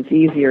times it's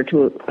easier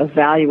to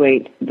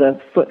evaluate the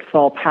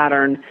footfall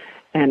pattern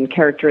and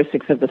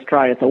characteristics of the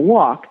stride at the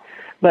walk.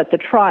 But the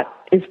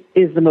trot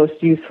is the most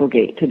useful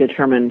gait to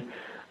determine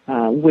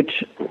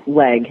which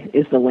leg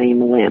is the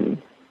lame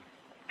limb.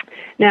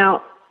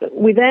 Now,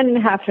 we then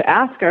have to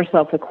ask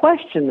ourselves a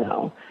question,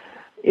 though.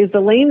 Is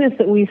the lameness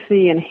that we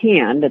see in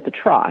hand at the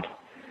trot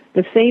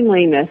the same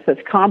lameness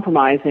that's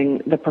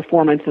compromising the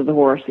performance of the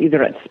horse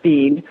either at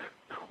speed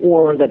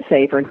or that,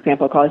 say, for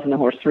example, causing the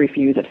horse to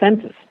refuse at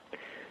fences?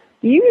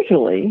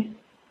 Usually,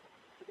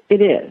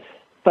 it is,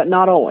 but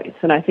not always.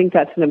 And I think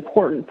that's an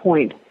important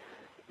point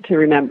to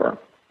remember.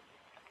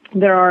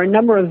 There are a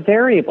number of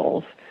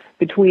variables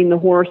between the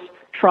horse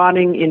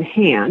trotting in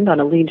hand on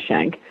a lead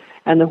shank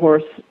and the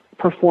horse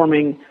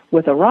performing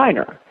with a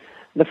rider.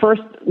 The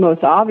first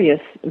most obvious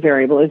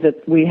variable is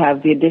that we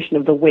have the addition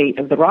of the weight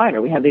of the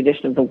rider. We have the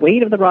addition of the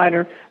weight of the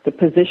rider, the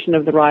position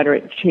of the rider.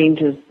 It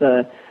changes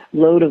the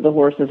load of the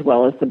horse as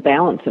well as the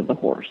balance of the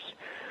horse.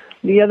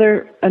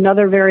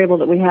 Another variable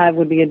that we have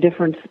would be a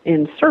difference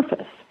in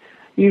surface.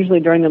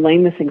 Usually during the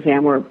lameness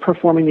exam, we're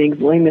performing the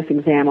lameness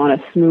exam on a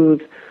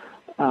smooth,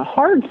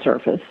 hard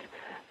surface,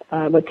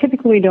 but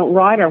typically we don't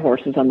ride our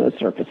horses on those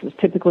surfaces.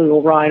 Typically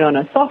we'll ride on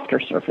a softer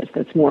surface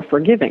that's more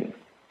forgiving.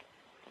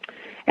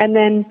 And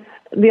then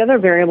the other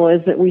variable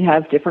is that we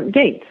have different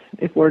gaits.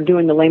 If we're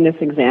doing the lameness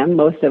exam,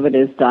 most of it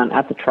is done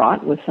at the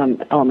trot with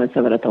some elements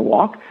of it at the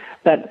walk.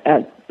 But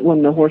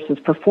when the horse is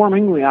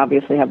performing, we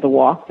obviously have the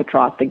walk, the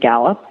trot, the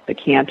gallop, the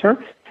canter,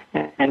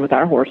 and with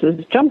our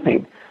horses,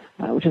 jumping,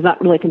 which is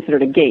not really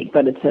considered a gait,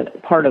 but it's a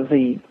part of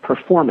the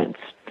performance.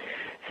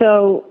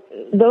 So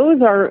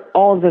those are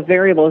all the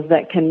variables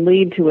that can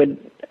lead to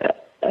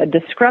a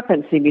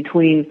discrepancy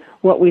between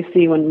what we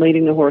see when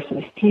leading the horse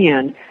in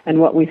hand and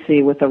what we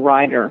see with the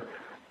rider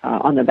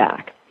on the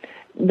back.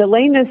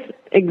 During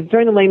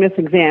the lameness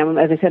exam,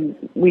 as I said,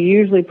 we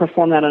usually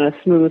perform that on a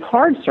smooth,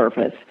 hard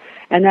surface,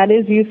 and that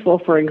is useful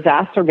for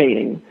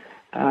exacerbating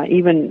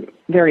even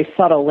very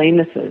subtle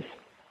lamenesses.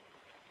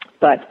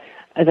 But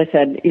as I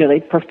said, they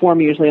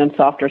perform usually on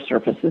softer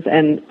surfaces,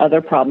 and other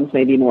problems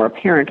may be more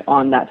apparent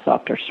on that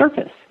softer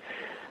surface.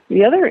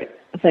 The other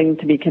thing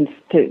to be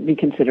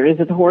considered is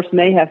that the horse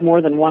may have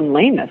more than one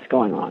lameness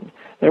going on.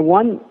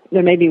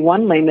 There may be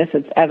one lameness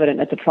that's evident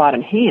at the trot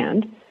in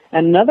hand,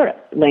 and another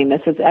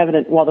lameness that's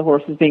evident while the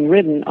horse is being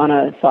ridden on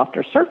a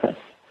softer surface.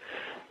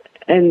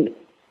 And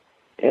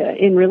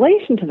in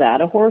relation to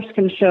that, a horse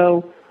can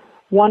show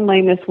one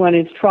lameness when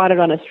it's trotted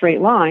on a straight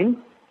line,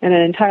 and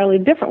an entirely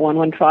different one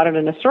when trotted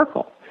in a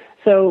circle.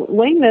 So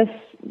lameness,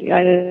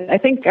 I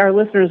think our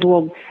listeners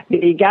will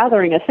be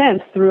gathering a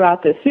sense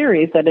throughout this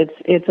series that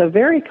it's a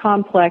very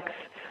complex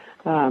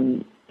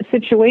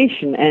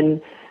situation,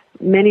 and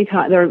many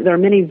times there are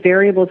many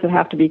variables that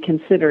have to be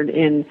considered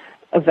in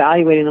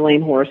evaluating the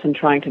lame horse and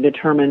trying to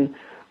determine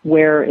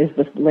where is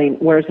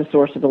the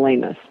source of the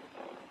lameness.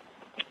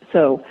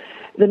 So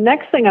the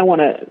next thing I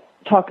want to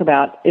talk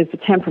about is the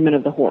temperament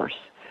of the horse.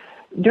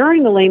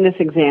 During the lameness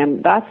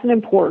exam, that's an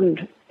important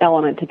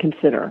element to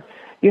consider.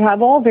 You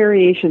have all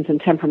variations in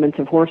temperaments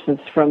of horses,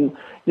 from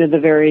the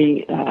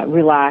very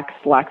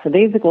relaxed,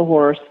 lackadaisical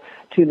horse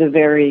to the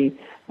very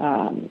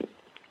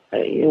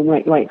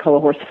you might call a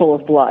horse full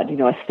of blood,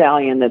 a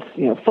stallion that's,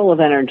 full of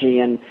energy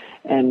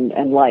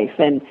and life.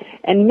 And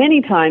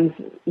many times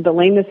the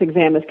lameness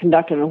exam is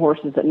conducted on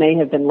horses that may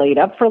have been laid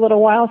up for a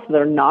little while, so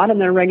they're not in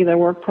their regular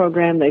work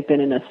program. They've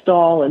been in a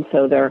stall, and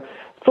so they're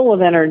full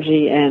of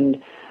energy,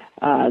 and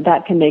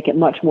that can make it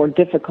much more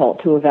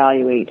difficult to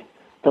evaluate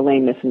the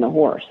lameness in the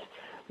horse.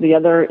 The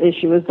other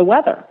issue is the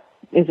weather.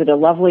 Is it a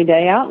lovely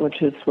day out,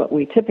 which is what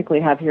we typically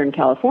have here in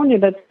California,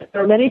 but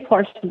there are many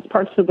parts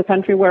of the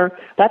country where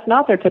that's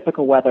not their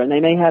typical weather, and they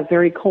may have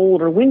very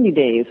cold or windy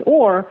days,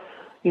 or,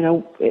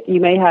 you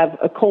may have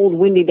a cold,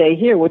 windy day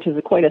here, which is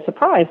quite a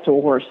surprise to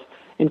a horse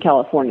in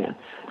California.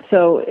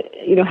 So,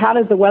 how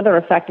does the weather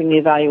affecting the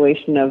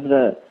evaluation of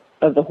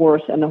the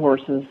horse and the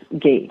horse's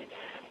gait?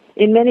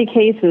 In many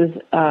cases,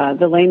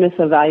 the lameness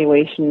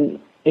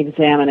evaluation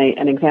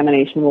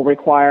examination will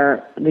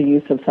require the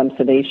use of some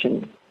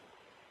sedation.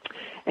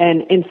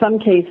 And in some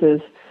cases,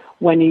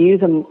 when you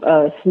use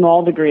a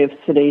small degree of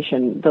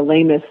sedation, the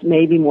lameness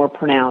may be more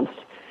pronounced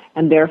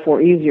and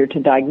therefore easier to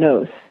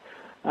diagnose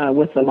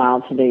with the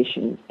mild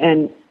sedation.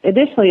 And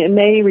additionally, it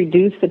may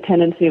reduce the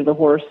tendency of the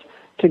horse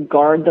to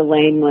guard the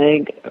lame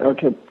leg or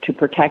to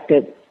protect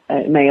it.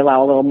 It may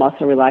allow a little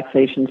muscle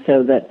relaxation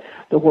so that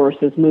the horse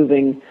is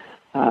moving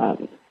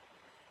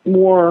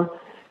more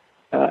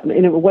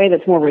in a way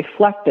that's more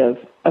reflective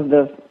of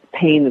the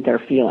pain that they're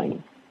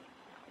feeling.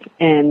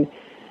 And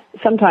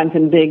sometimes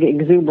in big,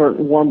 exuberant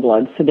warm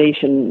bloods,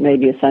 sedation may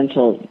be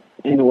essential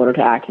in order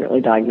to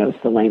accurately diagnose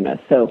the lameness.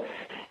 So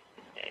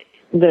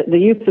the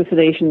use of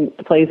sedation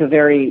plays a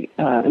very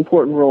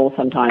important role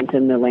sometimes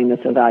in the lameness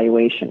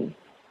evaluation.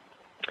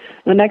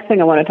 The next thing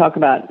I want to talk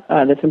about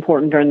that's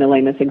important during the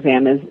lameness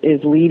exam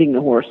is leading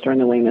the horse during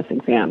the lameness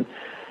exam.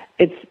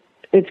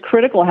 It's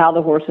critical how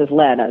the horse is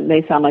led. It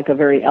may sound like a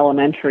very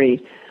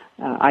elementary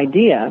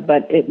idea,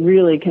 but it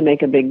really can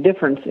make a big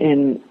difference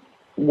in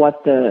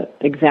what the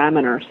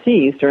examiner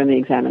sees during the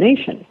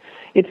examination.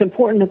 It's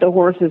important that the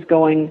horse is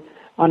going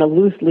on a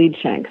loose lead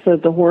shank so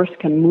that the horse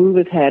can move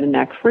his head and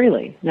neck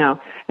freely. Now,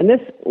 and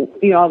this,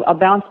 I'll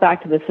bounce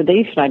back to the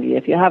sedation idea.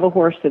 If you have a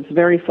horse that's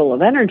very full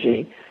of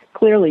energy,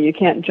 clearly you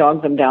can't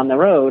jog them down the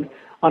road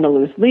on a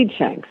loose lead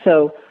shank.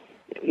 So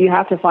you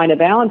have to find a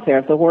balance there.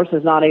 If the horse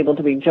is not able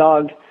to be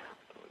jogged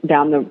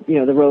down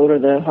the road or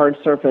the hard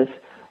surface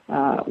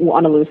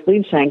on a loose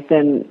lead shank,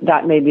 then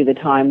that may be the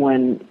time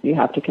when you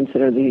have to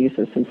consider the use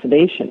of some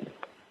sedation.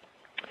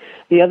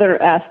 The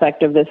other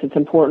aspect of this that's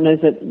important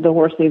is that the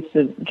horse needs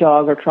to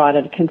jog or trot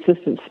at a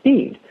consistent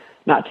speed,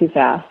 not too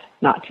fast,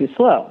 not too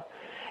slow.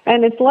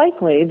 And it's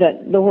likely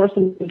that the horse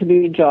needs to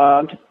be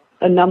jogged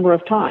a number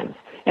of times.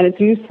 And it's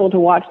useful to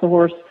watch the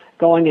horse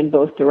going in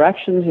both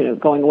directions,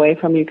 going away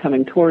from you,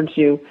 coming towards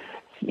you.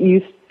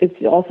 It's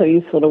also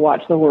useful to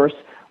watch the horse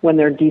when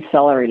they're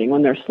decelerating,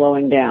 when they're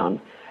slowing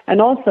down. And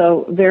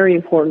also, very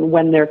important,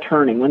 when they're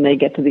turning, when they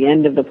get to the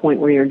end of the point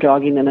where you're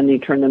jogging them and you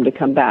turn them to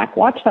come back.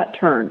 Watch that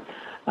turn.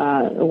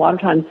 A lot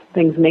of times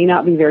things may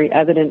not be very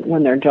evident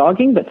when they're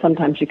jogging, but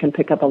sometimes you can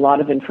pick up a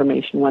lot of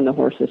information when the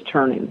horse is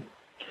turning.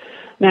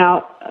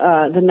 Now,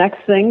 the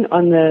next thing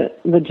on the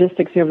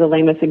logistics here of the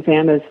lameness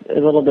exam is a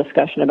little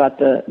discussion about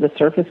the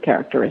surface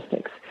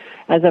characteristics.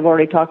 As I've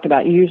already talked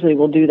about, usually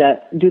we'll do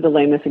the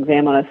lameness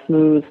exam on a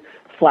smooth,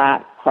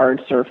 flat,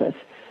 hard surface.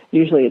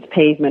 Usually it's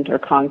pavement or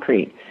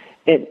concrete.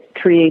 It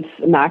creates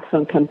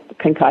maximum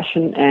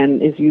concussion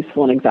and is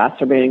useful in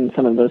exacerbating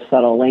some of those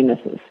subtle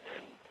lamenesses.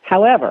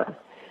 However,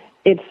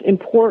 it's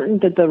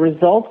important that the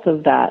results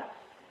of that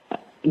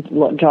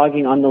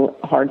jogging on the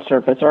hard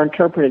surface are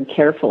interpreted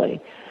carefully,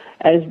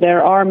 as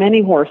there are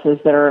many horses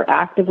that are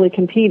actively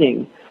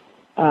competing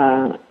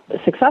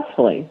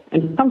successfully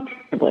and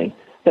comfortably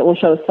that will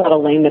show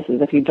subtle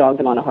lamenesses if you jog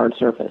them on a hard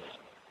surface.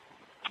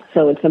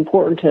 So it's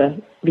important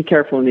to be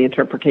careful in the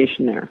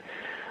interpretation there.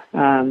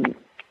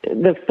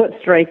 The foot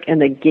strike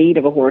and the gait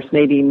of a horse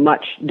may be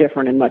much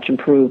different and much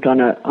improved on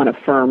a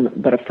firm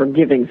but a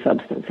forgiving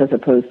substance as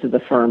opposed to the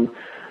firm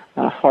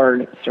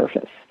hard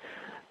surface.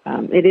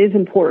 It is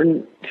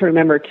important to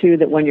remember, too,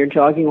 that when you're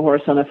jogging a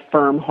horse on a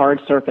firm, hard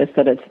surface,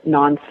 that it's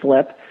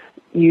non-slip.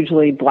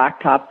 Usually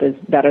blacktop is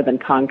better than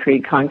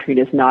concrete. Concrete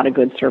is not a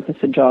good surface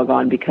to jog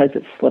on because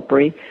it's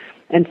slippery.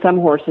 And some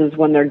horses,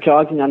 when they're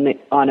jogging on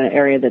an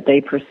area that they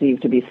perceive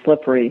to be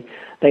slippery,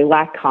 they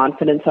lack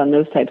confidence on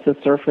those types of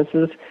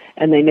surfaces,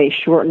 and they may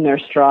shorten their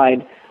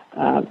stride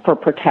for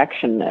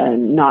protection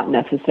and not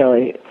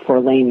necessarily for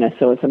lameness.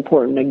 So it's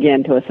important,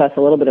 again, to assess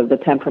a little bit of the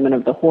temperament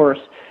of the horse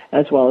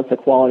as well as the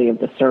quality of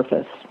the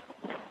surface.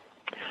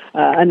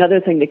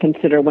 Another thing to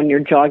consider when you're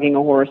jogging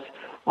a horse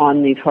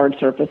on these hard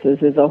surfaces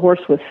is a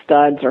horse with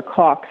studs or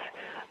caulks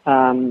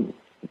on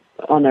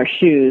their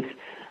shoes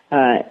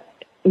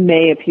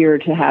may appear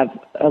to have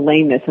a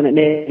lameness, and it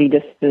may be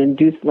just an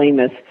induced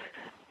lameness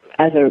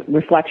as a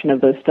reflection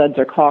of those studs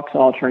or caulks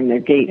altering their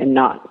gait and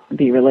not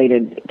be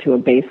related to a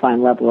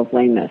baseline level of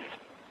lameness.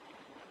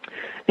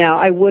 Now,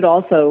 I would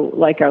also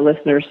like our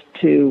listeners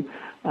to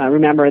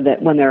remember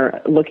that when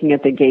they're looking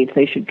at the gaits,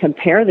 they should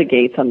compare the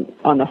gaits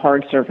on the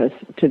hard surface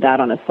to that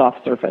on a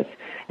soft surface.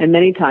 And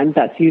many times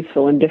that's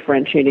useful in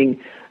differentiating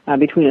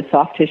between a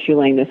soft tissue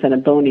lameness and a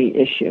bony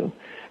issue.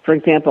 For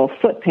example,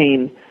 foot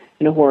pain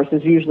in a horse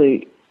is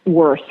usually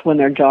worse when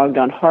they're jogged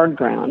on hard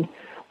ground,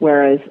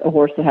 whereas a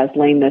horse that has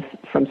lameness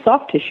from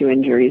soft tissue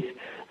injuries,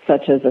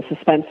 such as a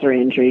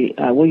suspensory injury,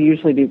 will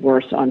usually be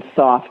worse on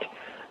soft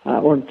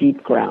or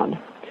deep ground.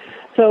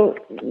 So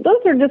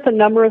those are just a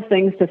number of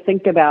things to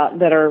think about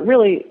that are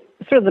really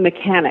sort of the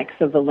mechanics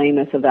of the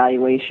lameness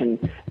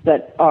evaluation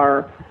that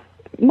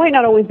might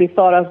not always be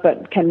thought of,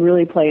 but can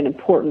really play an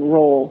important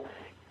role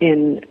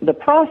in the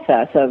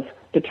process of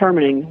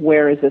determining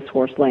where is this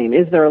horse lame.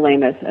 Is there a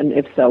lameness, and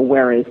if so,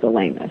 where is the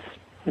lameness?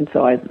 And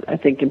so I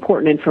think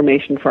important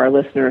information for our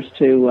listeners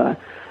to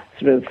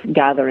sort of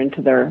gather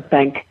into their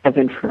bank of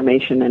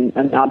information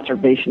and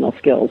observational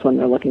skills when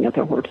they're looking at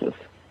their horses.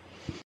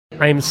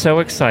 I'm so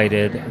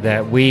excited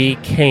that we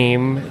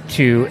came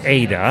to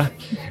Ada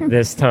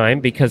this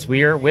time because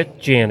we are with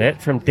Janet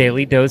from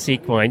Daily Dose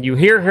Equine. You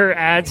hear her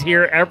ads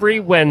here every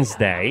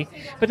Wednesday,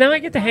 but now I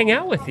get to hang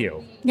out with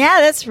you.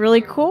 Yeah, that's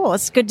really cool.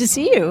 It's good to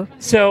see you.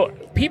 So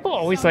people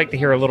always like to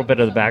hear a little bit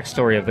of the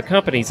backstory of the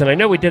companies, and I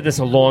know we did this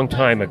a long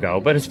time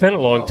ago, but it's been a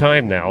long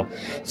time now.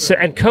 So,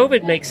 and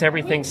COVID makes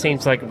everything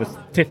seems like it was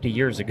 50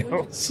 years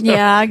ago. So,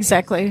 yeah,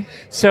 exactly.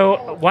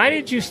 So why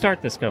did you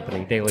start this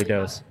company, Daily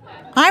Dose?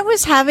 I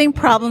was having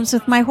problems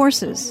with my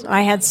horses.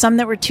 I had some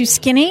that were too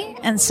skinny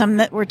and some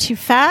that were too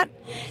fat,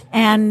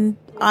 and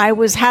I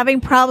was having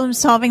problems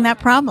solving that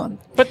problem.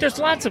 But there's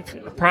lots of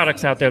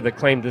products out there that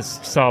claim to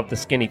solve the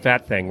skinny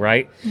fat thing,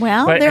 right?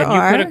 Well, and are.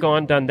 You could have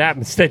gone done that.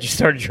 Instead, you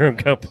started your own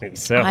company.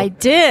 So I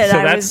did. So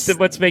that's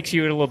what makes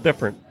you a little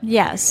different.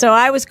 Yeah. So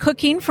I was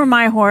cooking for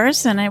my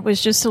horse, and it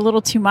was just a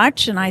little too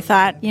much. And I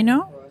thought,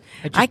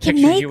 I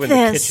can make you in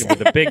this. the kitchen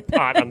with a big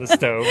pot on the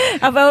stove.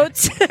 Of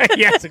oats.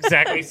 Yes,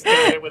 exactly.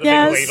 Sticking it with a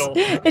big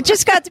ladle. It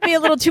just got to be a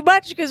little too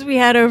much because we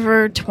had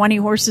over 20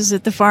 horses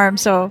at the farm.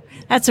 So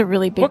that's a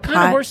really big pot. What kind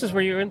of horses horses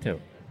were you into?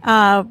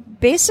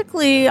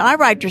 Basically, I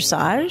ride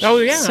dressage. Oh,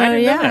 yeah. So, I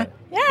didn't know that.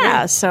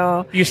 Yeah.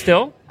 So you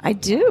still? I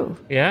do.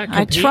 Yeah,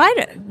 compete? I tried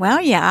it. Well,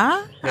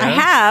 yeah, I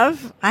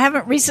have. I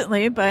haven't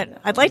recently, but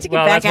I'd like to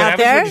get back out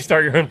there. When you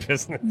start your own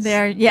business.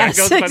 There,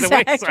 yes, that goes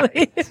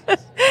exactly. By the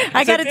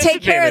I got to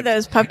take care of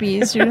those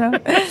puppies,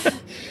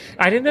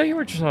 I didn't know you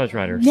were a dressage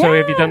rider. Yeah. So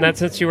have you done that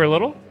since you were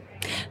little?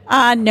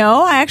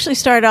 No, I actually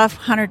started off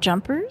hunter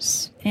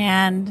jumpers,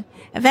 and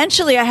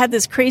eventually I had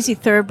this crazy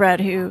thoroughbred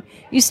who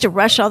used to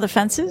rush all the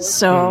fences.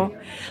 So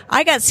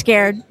I got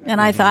scared, and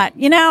I thought,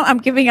 I'm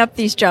giving up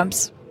these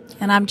jumps.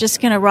 And I'm just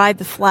going to ride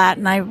the flat,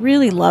 and I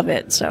really love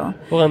it. So,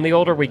 well, and the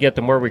older we get,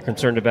 the more we're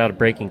concerned about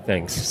breaking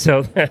things. So,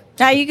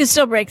 you can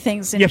still break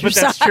things in but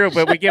that's true.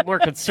 But we get more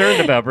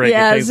concerned about breaking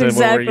things than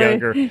when we're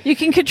younger. You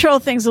can control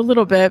things a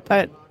little bit,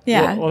 but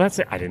yeah. Well, that's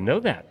it. I didn't know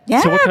that.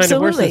 Yeah, so, what kind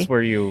absolutely. of horses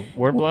were you?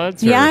 Warm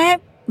bloods? Yeah, I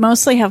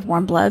mostly have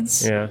warm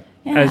bloods. Yeah.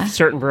 Yeah. A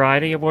certain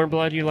variety of warm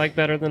blood you like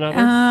better than others?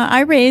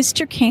 I raised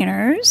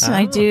Turkaners.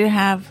 I do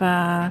have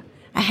a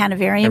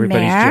Hanoverian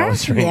Everybody's mare.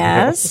 jealous right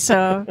yes.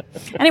 So,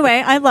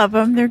 anyway, I love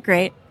them. They're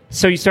great.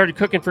 So you started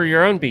cooking for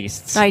your own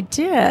beasts. I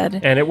did.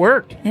 And it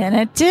worked. And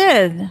it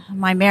did.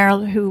 My mare,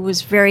 who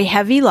was very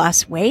heavy,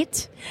 lost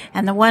weight.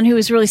 And the one who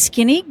was really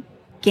skinny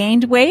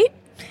gained weight.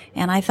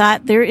 And I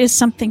thought, there is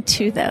something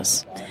to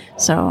this.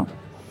 So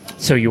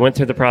you went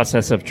through the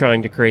process of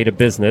trying to create a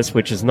business,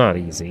 which is not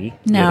easy.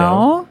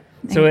 No.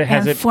 So it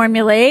has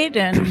formulate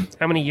and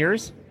how many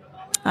years?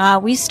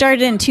 We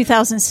started in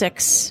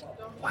 2006.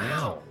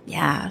 Wow.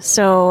 Yeah.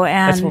 So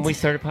that's when we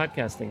started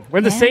podcasting.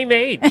 We're the same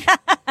age.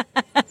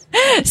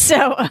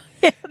 So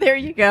there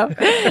you go.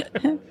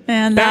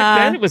 And back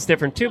then it was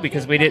different too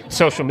because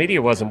social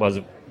media wasn't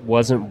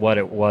what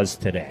it was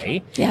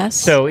today. Yes.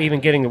 So even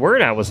getting the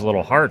word out was a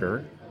little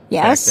harder.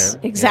 Yes,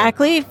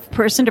 exactly. Yeah.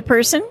 Person to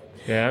person.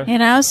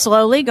 Yeah.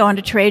 Slowly going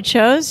to trade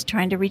shows,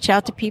 trying to reach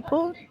out to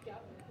people.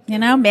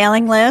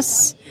 Mailing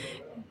lists.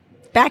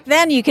 Back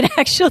then, you could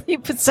actually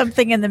put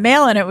something in the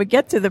mail and it would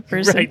get to the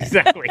person. Right,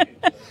 exactly.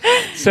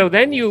 So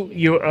then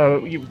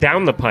you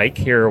down the pike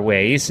here are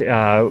ways,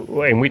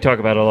 and we talk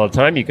about it all the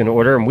time. You can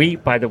order,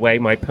 and by the way,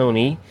 my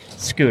pony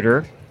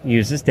Scooter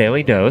uses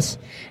Daily Dose,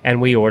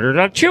 and we ordered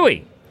a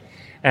Chewy,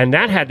 and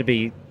that had to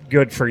be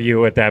good for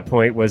you at that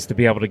point was to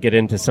be able to get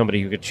into somebody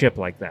who could ship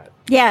like that.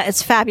 Yeah,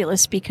 it's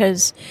fabulous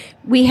because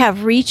we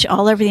have reach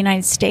all over the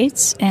United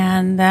States,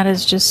 and that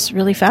is just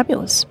really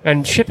fabulous.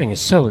 And shipping is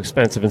so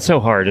expensive and so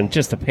hard and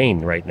just a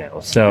pain right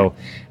now. So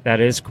that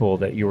is cool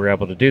that you were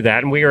able to do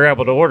that, and we were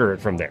able to order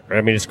it from there.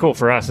 I mean, it's cool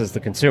for us as the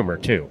consumer,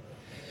 too.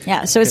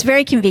 Yeah, so it's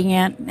very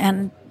convenient,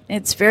 and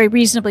it's very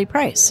reasonably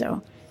priced,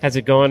 so... Has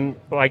it gone,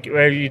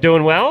 are you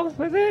doing well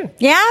with it?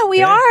 Yeah,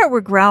 we are. We're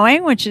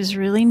growing, which is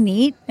really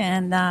neat,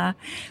 and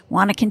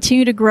want to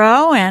continue to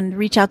grow and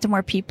reach out to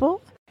more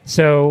people.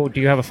 So do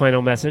you have a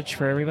final message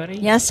for everybody?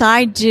 Yes,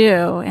 I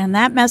do. And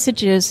that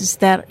message is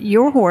that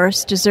your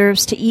horse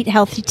deserves to eat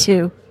healthy,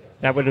 too.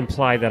 That would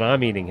imply that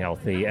I'm eating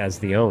healthy as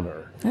the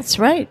owner. That's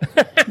right.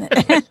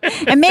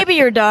 And maybe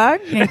your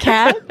dog and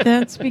cat.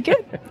 That's be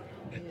good.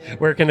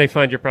 Where can they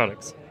find your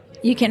products?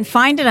 You can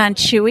find it on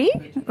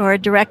Chewy or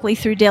directly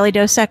through Daily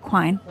Dose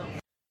Equine.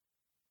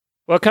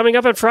 Well, coming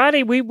up on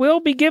Friday, we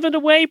will be giving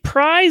away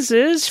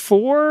prizes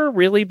for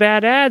really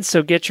bad ads.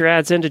 So get your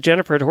ads into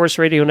Jennifer at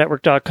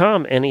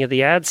horseradionetwork.com. Any of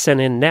the ads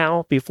sent in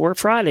now before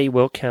Friday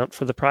will count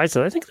for the prizes.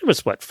 I think there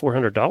was,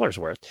 $400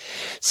 worth.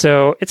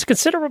 So it's a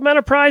considerable amount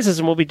of prizes,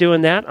 and we'll be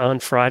doing that on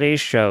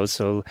Friday's show.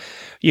 So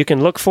you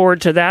can look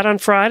forward to that on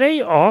Friday.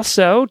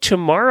 Also,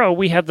 tomorrow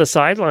we have the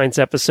Sidelines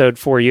episode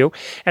for you.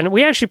 And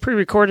we actually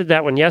pre-recorded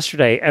that one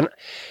yesterday. And,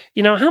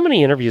 how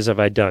many interviews have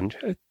I done?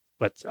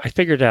 But I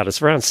figured out it's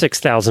around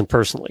 6,000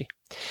 personally.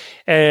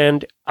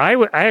 And I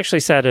actually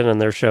sat in on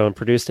their show and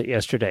produced it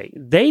yesterday.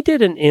 They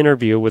did an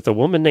interview with a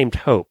woman named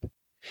Hope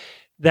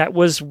that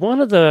was one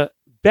of the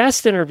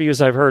best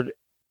interviews I've heard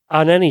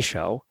on any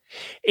show.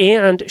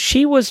 And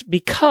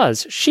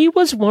because she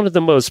was one of the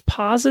most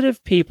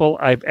positive people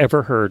I've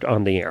ever heard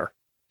on the air.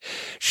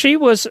 She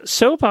was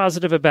so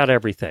positive about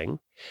everything,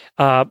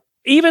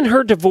 even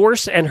her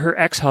divorce and her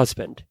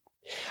ex-husband.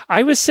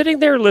 I was sitting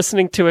there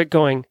listening to it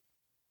going,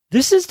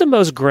 this is the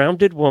most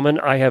grounded woman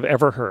I have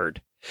ever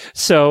heard.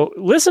 So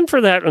listen for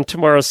that on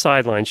tomorrow's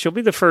Sideline. She'll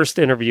be the first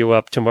interview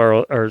up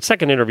tomorrow, or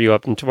second interview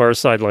up in tomorrow's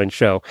Sideline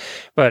show.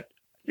 But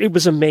it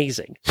was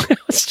amazing.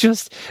 It's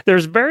just,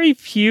 there's very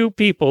few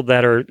people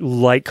that are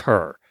like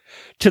her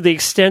to the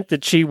extent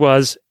that she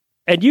was.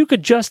 And you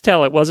could just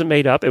tell it wasn't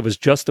made up. It was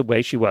just the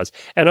way she was.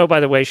 And oh,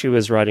 by the way, she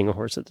was riding a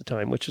horse at the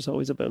time, which is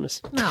always a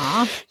bonus.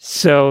 Aww.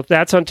 So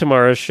that's on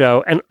tomorrow's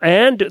show.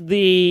 And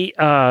the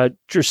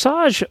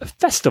Dressage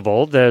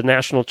Festival, the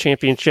national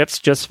championships,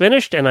 just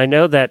finished. And I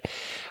know that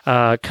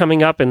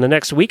coming up in the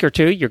next week or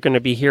two, you're going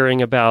to be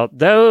hearing about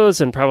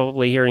those and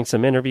probably hearing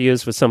some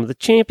interviews with some of the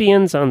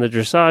champions on the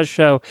Dressage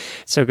show.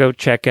 So go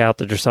check out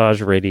the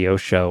Dressage radio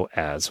show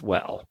as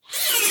well.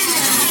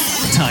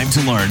 Time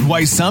to learn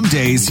why some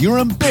days you're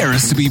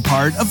embarrassed to be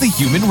part of the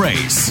human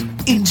race.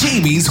 In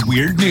Jamie's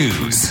Weird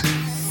News.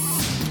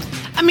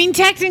 I mean,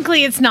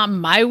 technically, it's not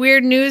my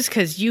weird news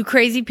because you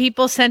crazy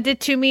people sent it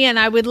to me. And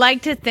I would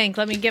like to thank,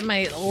 let me get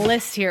my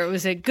list here. It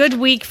was a good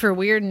week for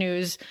weird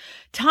news.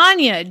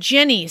 Tanya,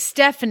 Jenny,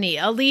 Stephanie,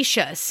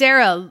 Alicia,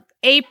 Sarah,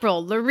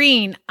 April,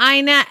 Lorene,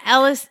 Ina,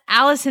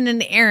 Allison,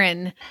 and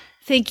Aaron.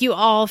 Thank you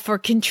all for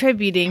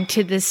contributing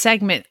to this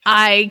segment.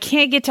 I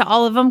can't get to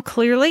all of them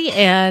clearly,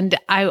 and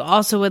I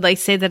also would like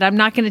to say that I'm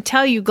not going to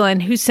tell you, Glenn,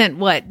 who sent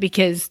what,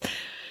 because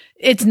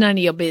it's none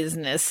of your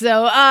business.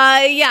 So,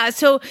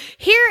 so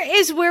here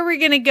is where we're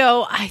going to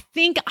go.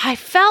 I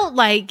felt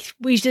like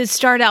we should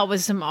start out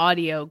with some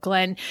audio,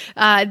 Glenn.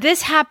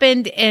 This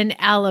happened in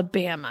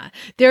Alabama.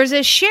 There's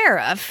a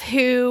sheriff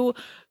who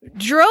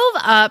drove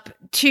up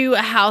to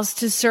a house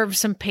to serve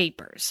some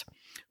papers.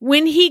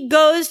 When he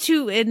goes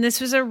to, and this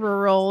was a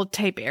rural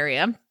type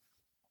area,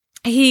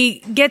 he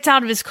gets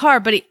out of his car,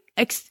 but he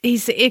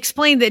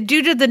explained that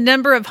due to the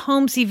number of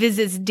homes he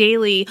visits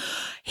daily,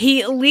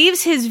 he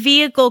leaves his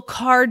vehicle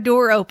car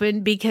door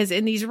open because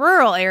in these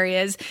rural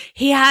areas,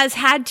 he has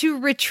had to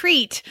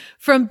retreat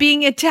from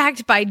being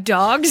attacked by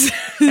dogs.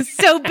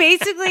 So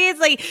basically,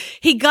 it's like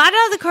he got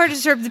out of the car to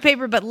serve the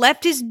paper, but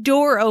left his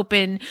door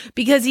open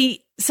because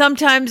he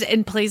sometimes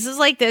in places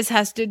like this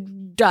has to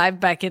dive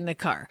back in the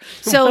car.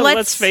 So well,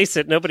 let's face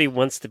it, nobody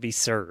wants to be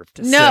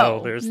served. No,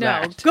 so there's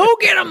that. Go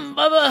get him,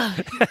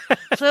 Bubba.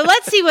 So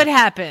let's see what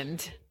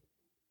happened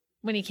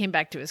when he came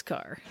back to his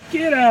car.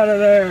 Get out of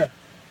there.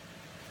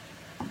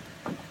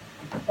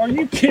 Are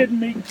you kidding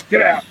me?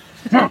 Get out.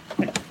 Huh.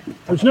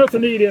 There's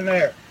nothing to eat in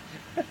there.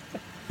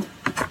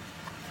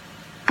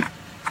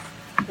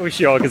 I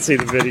wish you all could see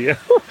the video.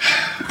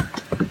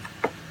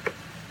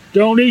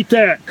 Don't eat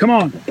that. Come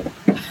on.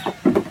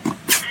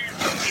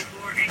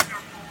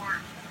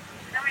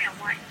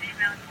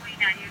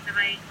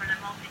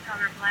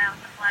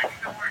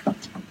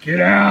 Get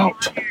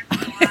out. All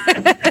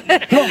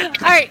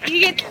right,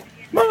 you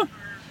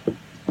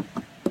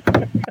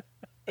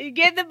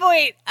get the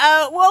point.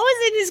 What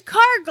was in his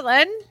car,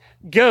 Glenn?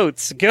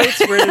 Goats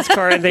were in his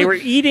car, and they were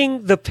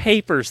eating the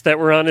papers that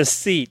were on his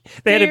seat.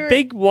 They had a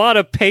big wad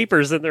of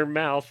papers in their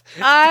mouth.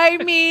 I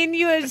mean,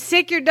 you would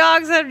sick your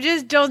dogs up,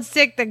 just don't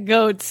sick the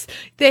goats.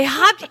 They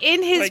hopped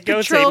in his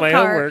patrol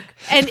car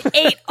and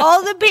ate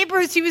all the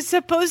papers he was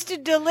supposed to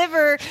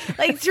deliver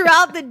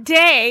throughout the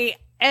day.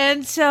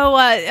 And so,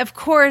 of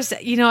course,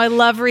 I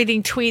love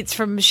reading tweets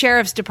from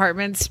sheriff's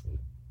departments.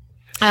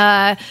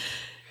 They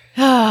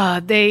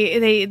kind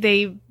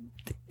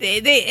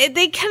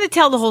of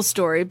tell the whole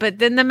story, but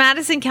then the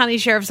Madison County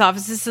Sheriff's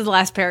Office, this is the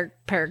last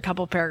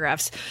couple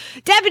paragraphs.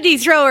 Deputy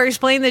Thrower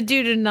explained that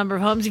due to the number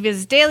of homes he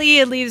visits daily,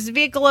 he leaves the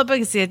vehicle open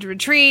because he had to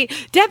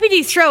retreat.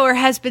 Deputy Thrower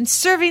has been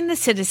serving the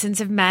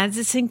citizens of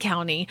Madison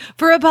County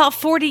for about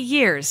 40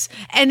 years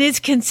and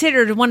is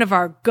considered one of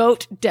our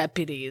GOAT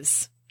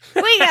deputies.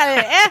 We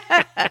got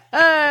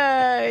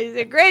it. He's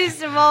the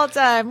greatest of all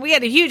time. We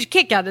had a huge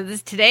kick out of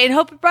this today and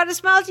hope it brought a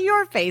smile to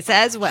your face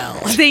as well.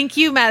 Thank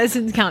you,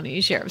 Madison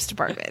County Sheriff's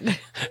Department.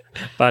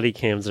 Body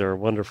cams are a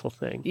wonderful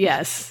thing.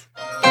 Yes.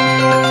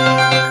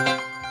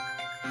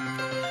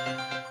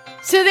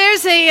 So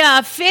there's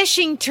a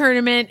fishing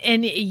tournament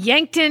in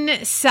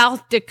Yankton,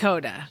 South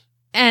Dakota.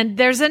 And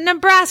there's a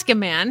Nebraska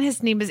man.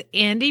 His name is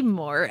Andy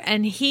Moore.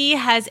 And he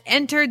has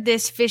entered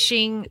this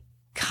fishing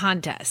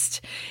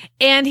contest.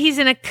 And he's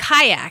in a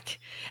kayak.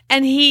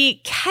 And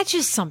he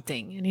catches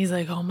something. And he's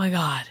like, oh my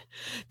God,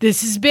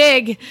 this is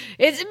big.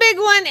 It's a big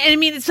one. And I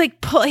mean, it's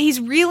like he's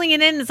reeling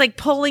it in. It's like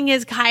pulling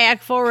his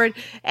kayak forward.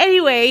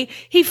 Anyway,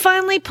 he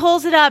finally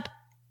pulls it up.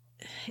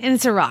 And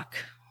it's a rock.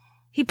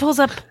 He pulls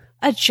up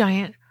a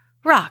giant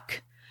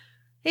rock.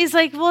 He's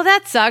like, well,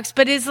 that sucks,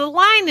 but his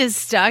line is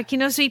stuck,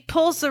 so he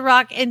pulls the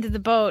rock into the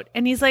boat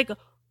and he's like,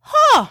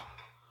 well,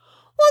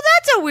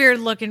 that's a weird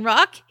looking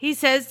rock. He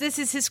says, this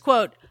is his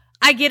quote.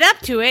 I get up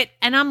to it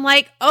and I'm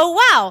like, oh,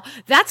 wow,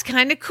 that's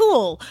kind of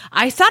cool.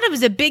 I thought it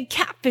was a big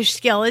catfish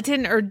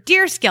skeleton or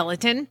deer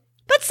skeleton,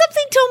 but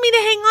something told me to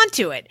hang on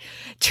to it.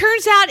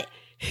 Turns out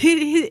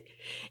he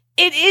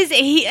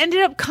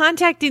ended up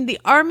contacting the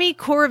Army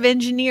Corps of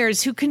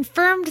Engineers, who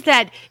confirmed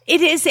that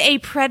it is a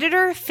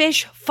predator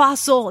fish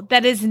fossil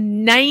that is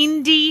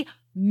 90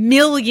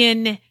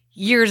 million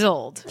years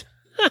old.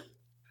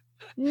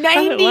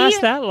 90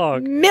 last that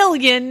long?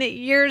 million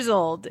years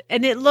old.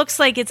 And it looks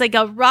like it's like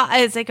a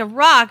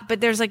rock, but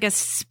there's like a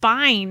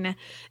spine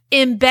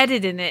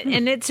embedded in it.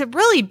 And it's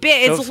really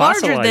big. So it's larger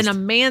fossilized. than a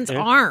man's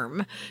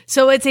arm.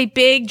 So it's a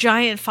big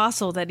giant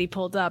fossil that he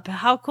pulled up.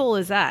 How cool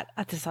is that?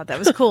 I just thought that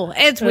was cool.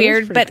 It's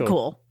weird, but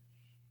cool.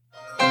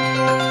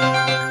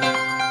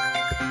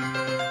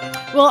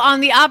 Well,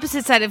 on the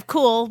opposite side of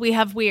cool, we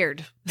have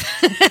weird.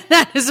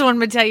 That is what I'm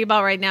going to tell you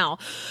about right now.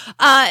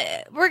 Oh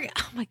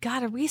my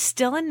God, are we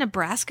still in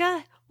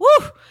Nebraska?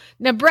 Woo!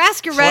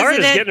 Nebraska Florida's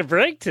resident. getting a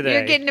break today.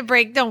 You're getting a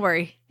break. Don't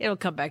worry. It'll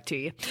come back to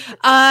you.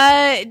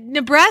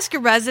 Nebraska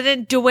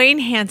resident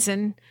Dwayne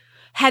Hansen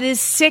had his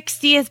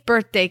 60th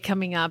birthday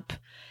coming up.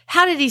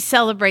 How did he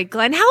celebrate,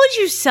 Glenn? How would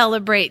you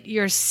celebrate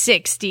your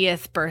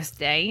 60th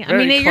birthday? I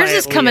mean, yours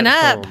is coming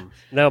up. Home.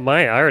 No,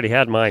 I already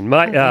had mine.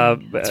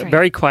 Okay, that's right.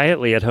 Very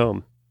quietly at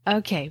home.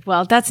 Okay,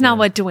 well, that's not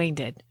what Dwayne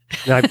did.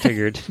 I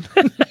figured.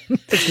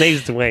 His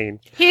name's Dwayne.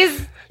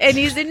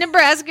 He's in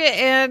Nebraska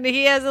and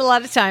he has a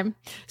lot of time.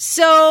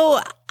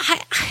 So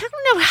I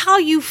don't know how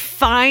you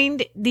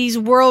find these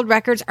world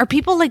records. Are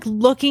people like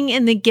looking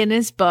in the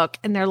Guinness book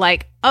and they're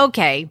like,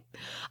 okay,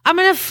 I'm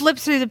going to flip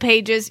through the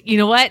pages. You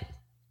know what?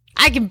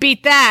 I can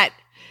beat that.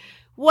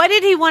 What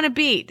did he want to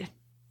beat?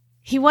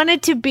 He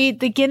wanted to beat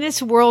the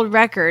Guinness World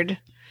Record.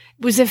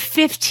 It was a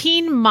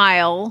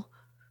 15-mile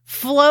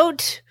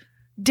float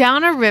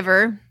down a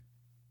river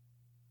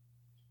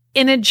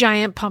in a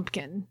giant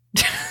pumpkin.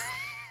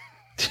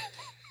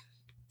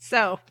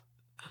 So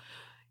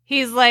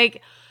he's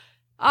like,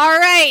 all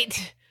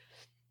right.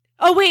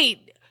 Oh,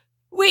 wait,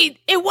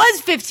 it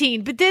was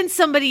 15, but then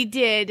somebody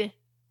did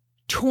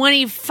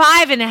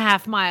 25 and a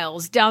half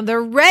miles down the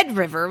Red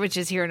River, which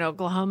is here in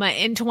Oklahoma,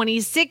 in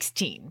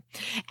 2016.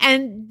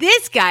 And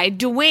this guy,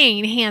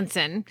 Dwayne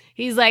Hansen,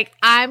 he's like,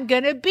 I'm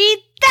going to beat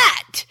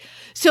that.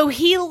 So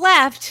he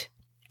left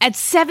at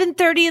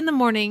 7:30 in the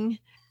morning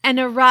and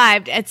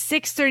arrived at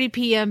 6:30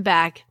 p.m.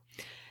 back.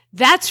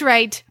 That's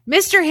right.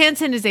 Mr.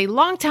 Hansen is a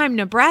longtime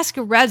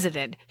Nebraska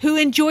resident who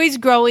enjoys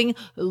growing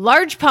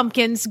large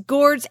pumpkins,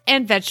 gourds,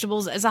 and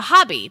vegetables as a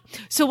hobby.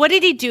 So what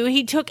did he do?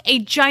 He took a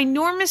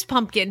ginormous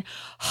pumpkin,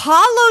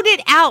 hollowed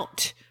it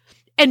out,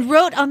 and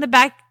wrote on the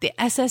back the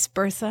SS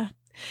Bertha.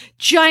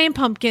 Giant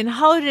pumpkin,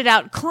 hollowed it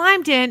out,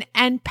 climbed in,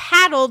 and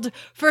paddled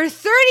for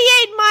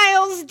 38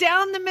 miles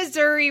down the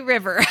Missouri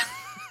River.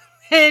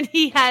 And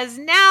he has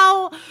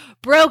now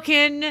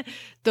broken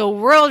the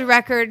world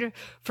record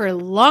for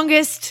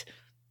longest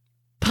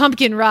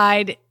pumpkin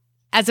ride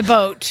as a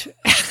boat.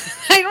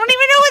 I don't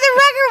even know what the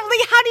record,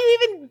 like, how do you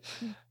even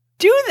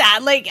do that?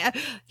 Like,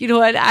 you know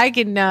what? I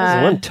can,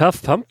 That's one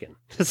tough pumpkin.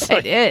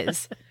 It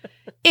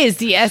is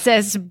the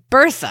SS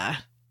Bertha.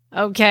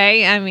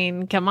 Okay. I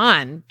mean, come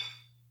on.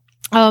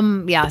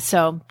 Yeah.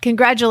 So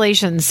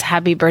congratulations.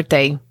 Happy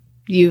birthday.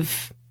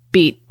 You've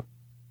beat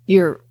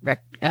your,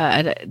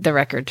 the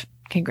record.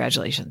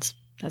 Congratulations.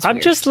 That's I'm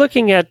weird. just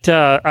looking at,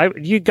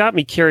 you got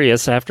me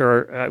curious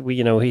after,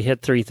 he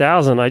hit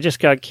 3,000. I just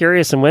got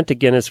curious and went to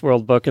Guinness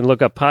World Book and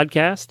look up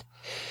podcast.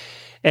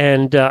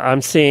 And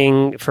I'm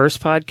seeing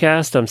first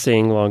podcast. I'm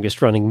seeing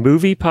longest running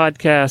movie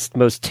podcast,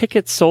 most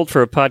tickets sold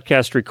for a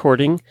podcast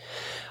recording.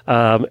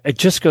 It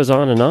just goes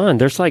on and on.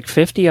 There's like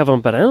 50 of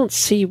them, but I don't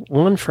see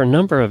one for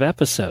number of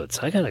episodes.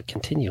 I got to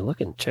continue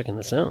checking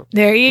this out.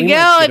 There you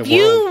go. If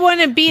you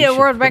want to beat a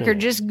world record,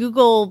 just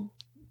Google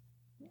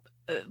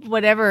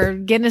whatever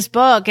Guinness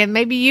Book, and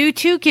maybe you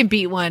too can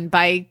beat one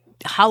by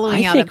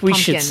hollowing out a pumpkin. I think we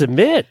should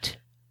submit.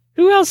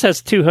 Who else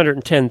has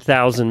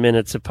 210,000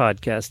 minutes of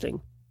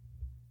podcasting?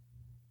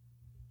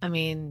 I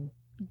mean,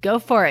 go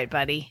for it,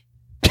 buddy.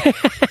 All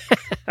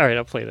right,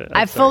 I'll play that.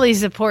 I fully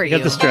support you.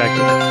 Got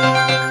distracted.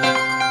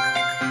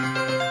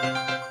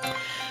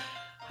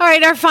 All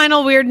right, our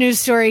final weird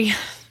news story.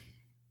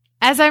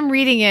 As I'm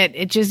reading it,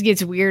 it just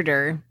gets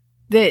weirder.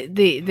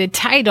 The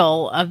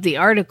title of the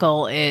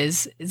article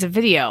is a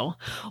video.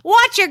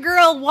 Watch a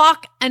girl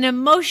walk an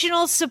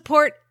emotional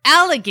support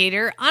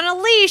alligator on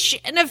a leash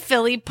in a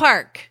Philly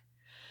park.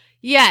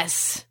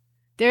 Yes,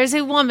 there's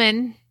a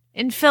woman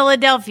in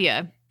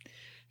Philadelphia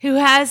who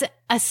has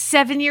a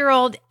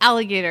 7-year-old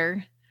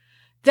alligator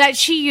that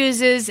she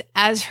uses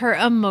as her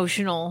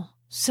emotional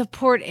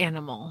support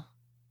animal.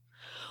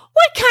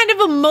 What kind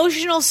of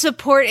emotional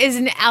support is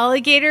an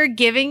alligator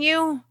giving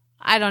you?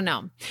 I don't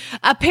know.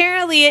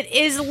 Apparently, it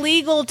is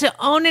legal to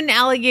own an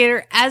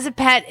alligator as a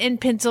pet in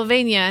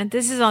Pennsylvania.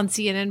 This is on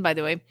CNN, by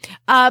the way.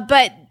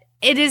 But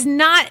it is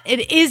not,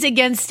 it is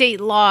against state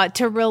law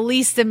to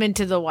release them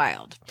into the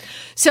wild.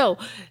 So,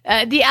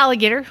 the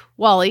alligator,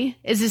 Wally,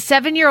 is a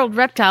 7-year-old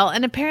reptile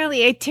and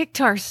apparently a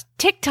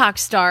TikTok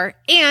star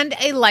and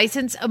a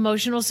licensed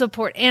emotional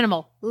support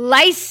animal.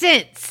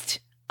 Licensed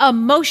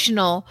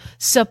emotional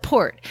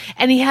support.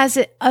 And he has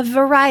a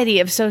variety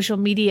of social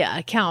media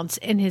accounts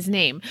in his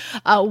name.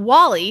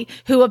 Wally,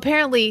 who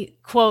apparently,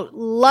 quote,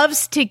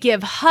 loves to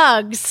give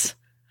hugs,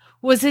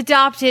 was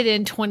adopted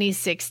in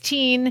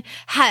 2016.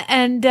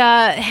 And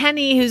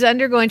Henny, who's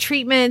undergoing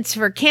treatments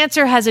for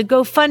cancer, has a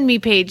GoFundMe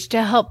page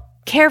to help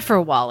care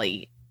for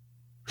Wally.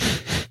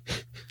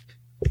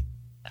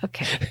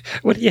 Okay.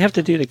 What do you have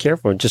to do to care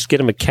for him? Just get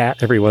him a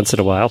cat every once in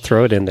a while,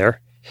 throw it in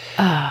there.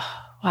 Oh,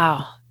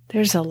 wow.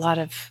 There's a lot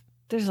of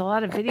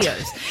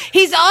videos.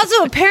 He's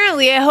also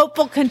apparently a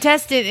hopeful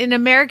contestant in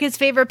America's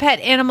Favorite Pet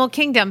Animal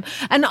Kingdom,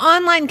 an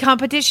online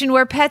competition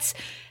where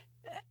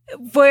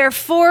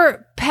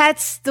for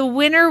pets, the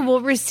winner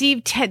will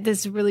receive this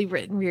is really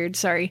written weird.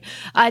 Sorry,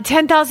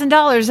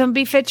 $10,000 and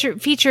be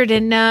featured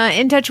in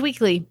In Touch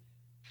Weekly.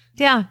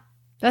 Yeah,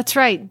 that's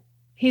right.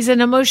 He's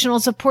an emotional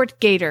support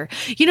gator.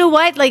 You know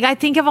what? Like, I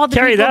think of all the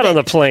carry people that on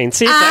the plane.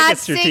 See if that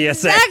gets through TSA.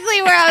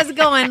 Exactly where I was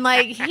going.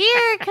 Like,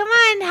 here, come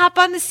on, hop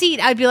on the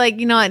seat. I'd be like,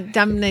 you know what?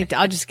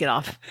 I'll just get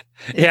off.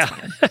 Yeah.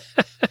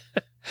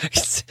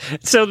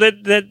 So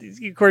that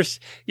of course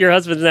your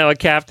husband's now a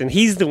captain.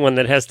 He's the one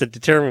that has to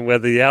determine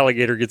whether the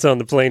alligator gets on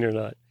the plane or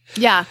not.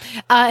 Yeah.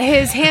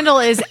 His handle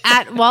is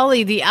at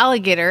Wally the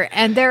alligator.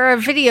 And there are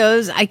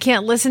videos. I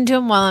can't listen to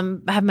them while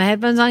I have my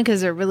headphones on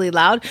because they're really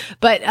loud.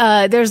 But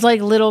there's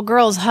like little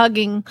girls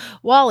hugging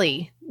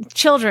Wally,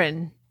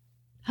 children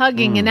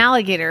hugging an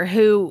alligator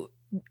who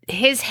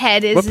his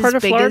head is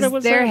as big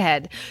as their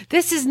head.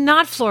 This is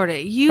not Florida.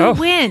 You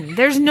win.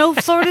 There's no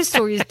Florida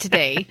stories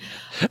today.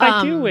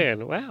 I do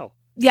win. Wow.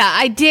 Yeah,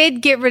 I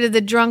did get rid of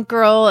the drunk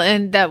girl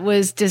and that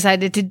was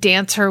decided to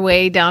dance her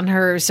way down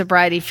her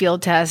sobriety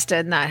field test,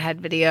 and that had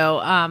video.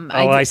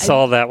 I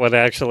saw that one,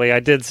 actually. I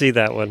did see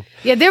that one.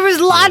 Yeah, there was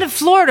a lot of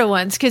Florida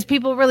ones because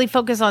people really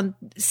focus on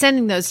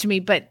sending those to me.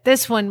 But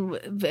this one,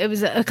 it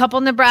was a couple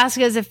in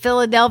Nebraska, a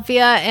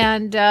Philadelphia,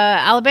 and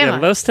Alabama. Yeah,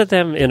 most of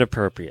them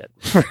inappropriate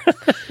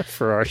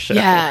for our show.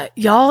 Yeah,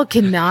 y'all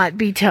cannot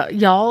be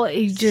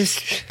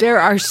there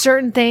are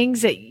certain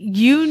things that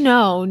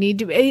need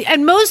to be,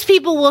 and most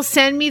people will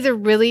send me the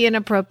really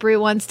inappropriate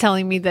ones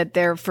telling me that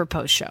they're for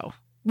post show,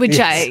 which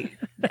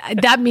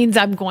that means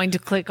I'm going to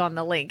click on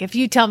the link. If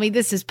you tell me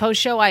this is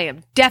post show, I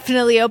am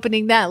definitely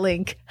opening that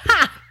link.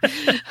 Ha!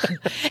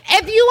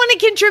 If you want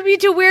to contribute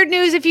to weird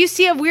news, if you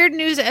see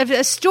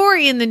a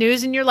story in the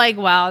news and you're like,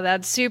 wow,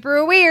 that's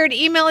super weird,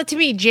 email it to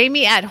me,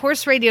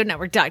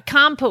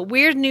 jamie@horseradionetwork.com. Put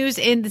weird news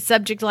in the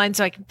subject line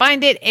so I can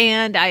find it.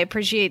 And I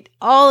appreciate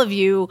all of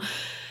you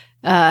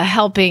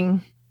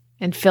helping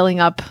and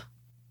filling up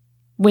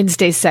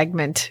Wednesday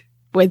segment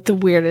with the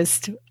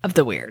weirdest of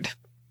the weird.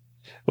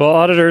 Well,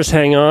 auditors,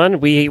 hang on.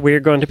 We're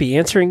going to be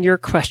answering your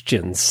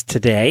questions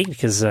today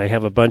because I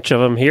have a bunch of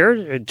them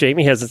here.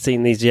 Jamie hasn't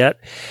seen these yet.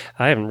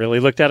 I haven't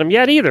really looked at them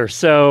yet either.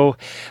 So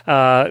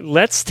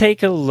let's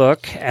take a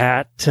look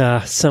at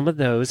some of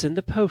those in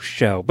the post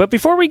show. But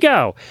before we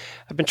go,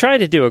 I've been trying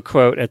to do a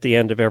quote at the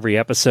end of every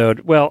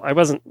episode. Well, I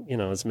wasn't,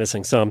 I was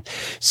missing some.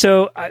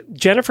 So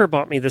Jennifer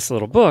bought me this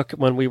little book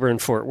when we were in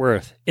Fort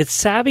Worth. It's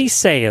Savvy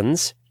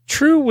Sayins,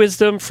 True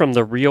Wisdom from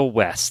the Real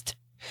West.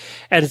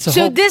 And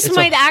this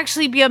might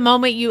actually be a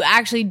moment you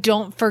actually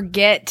don't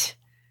forget.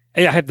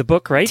 I have the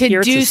book right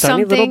here. To do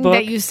something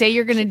that you say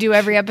you're going to do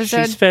every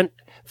episode. She spent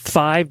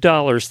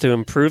 $5 to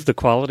improve the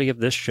quality of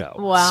this show.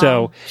 Wow.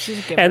 So,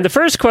 and the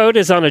first quote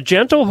is, on a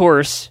gentle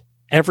horse,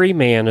 every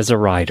man is a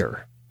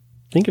rider.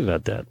 Think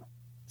about that.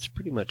 It's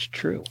pretty much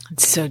true.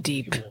 It's so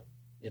deep.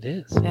 It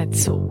is.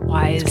 That's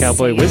wise. It's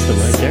cowboy wisdom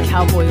right there.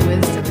 Cowboy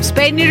wisdom.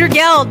 Spade, neuter,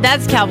 geld.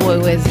 That's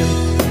cowboy wisdom.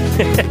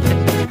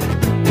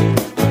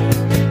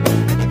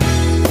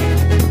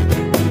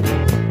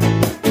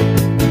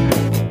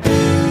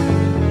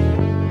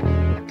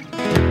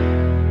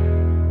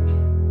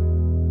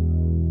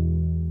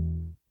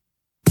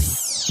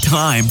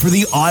 Time for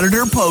the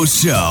Auditor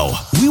Post Show.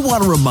 We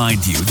want to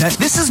remind you that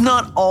this is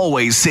not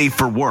always safe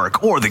for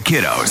work or the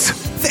kiddos.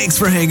 Thanks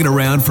for hanging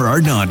around for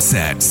our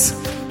nonsense.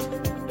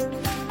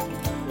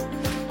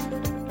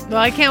 Well,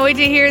 I can't wait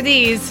to hear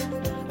these.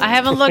 I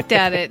haven't looked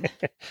at it.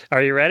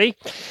 Are you ready?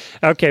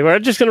 Okay, we're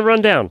just going to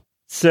run down.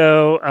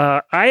 So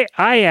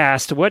I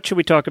asked, what should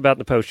we talk about in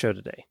the post show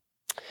today?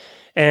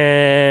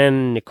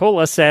 And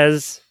Nicola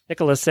says,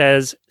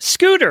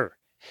 Scooter.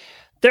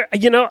 There,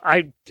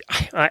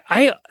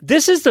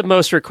 this is the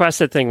most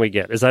requested thing we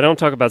get is I don't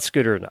talk about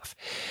Scooter enough,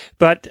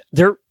 but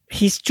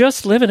he's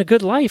just living a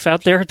good life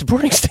out there at the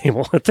boarding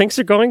stable. Things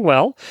are going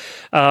well.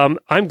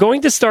 I'm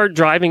going to start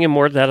driving him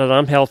more now that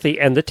I'm healthy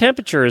and the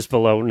temperature is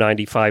below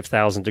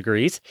 95,000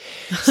 degrees.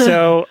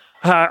 So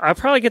I'll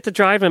probably get to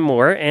drive him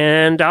more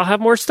and I'll have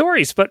more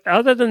stories. But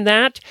other than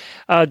that,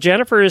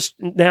 Jennifer is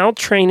now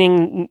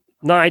training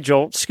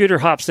Nigel. Scooter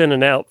hops in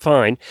and out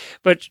fine,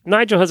 but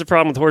Nigel has a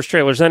problem with horse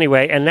trailers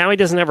anyway, and now he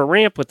doesn't have a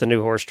ramp with the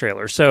new horse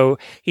trailer, so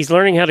he's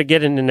learning how to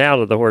get in and out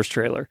of the horse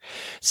trailer.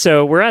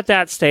 So we're at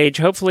that stage.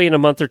 Hopefully in a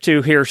month or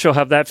two here, she'll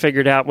have that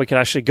figured out and we can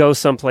actually go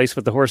someplace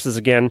with the horses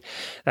again.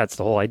 That's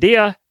the whole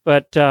idea.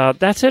 But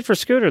that's it for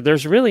Scooter.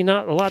 There's really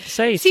not a lot to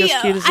say. He's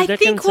just cute as a I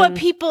think what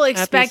people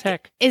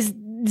expect is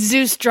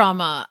Zeus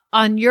drama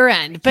on your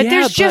end, but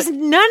there's just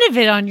none of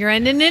it on your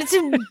end, and it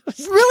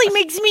really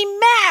makes me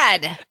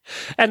mad.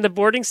 And the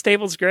boarding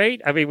stable's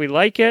great. I mean, we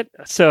like it.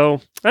 So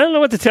I don't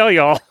know what to tell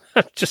y'all.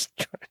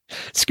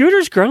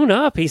 Scooter's grown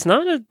up. He's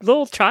not a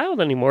little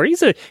child anymore.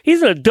 He's an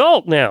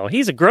adult now.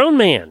 He's a grown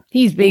man.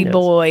 He's big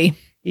boy.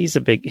 He's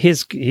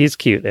he's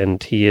cute,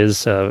 and he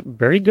is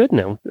very good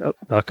now.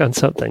 Knock on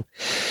something.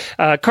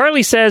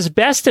 Carly says,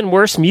 best and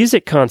worst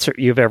music concert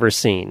you've ever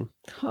seen.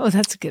 Oh,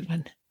 that's a good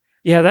one.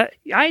 Yeah,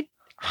 I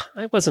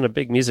wasn't a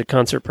big music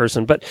concert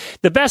person, but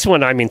the best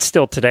one, I mean,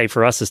 still today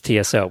for us is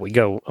TSO. We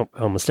go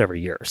almost every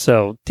year.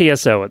 So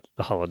TSO at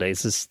the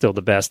holidays is still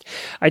the best.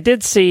 I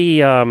did see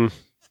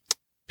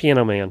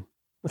Piano Man.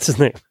 What's his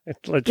name?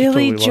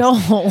 Billy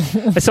Joel.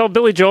 I saw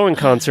Billy Joel in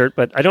concert,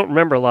 but I don't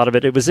remember a lot of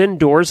it. It was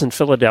indoors in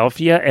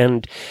Philadelphia,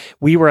 and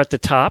we were at the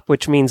top,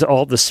 which means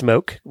all the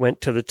smoke went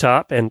to the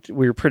top, and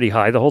we were pretty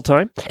high the whole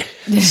time.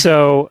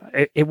 So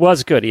it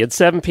was good. He had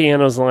 7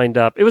 pianos lined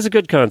up. It was a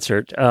good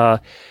concert.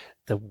 The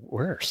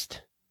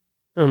worst.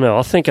 I don't know.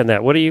 I'll think on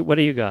that. What do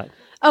you got?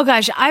 Oh,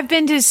 gosh. I've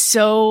been to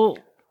so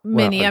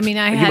many. Well, I mean,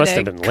 I had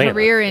a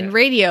career in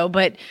radio,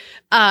 but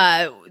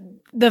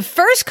the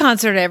first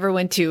concert I ever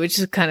went to, which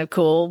is kind of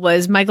cool,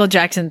 was Michael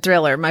Jackson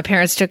Thriller. My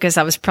parents took us.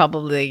 I was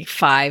probably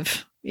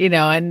 5,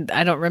 and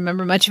I don't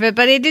remember much of it,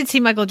 but I did see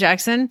Michael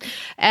Jackson.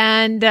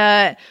 And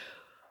I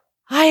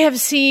have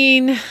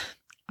seen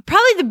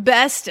probably the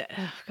best.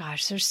 Oh,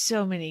 gosh, there's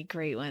so many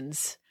great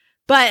ones.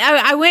 But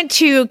I went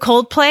to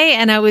Coldplay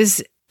and I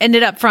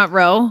ended up front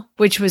row,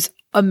 which was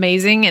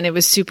amazing, and it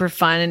was super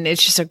fun, and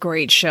it's just a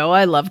great show.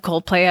 I love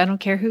Coldplay. I don't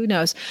care who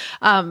knows.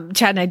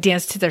 Chad and I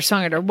danced to their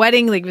song at our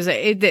wedding. Like,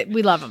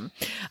 we love them.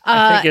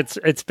 I think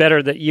it's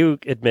better that you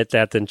admit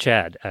that than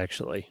Chad,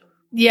 actually.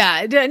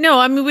 Yeah, no,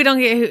 I mean, we don't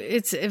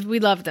get we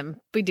love them.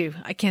 We do.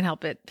 I can't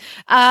help it.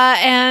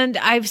 And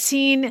I've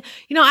seen,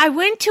 I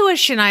went to a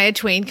Shania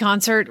Twain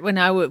concert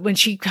when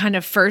she kind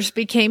of first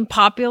became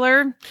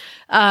popular,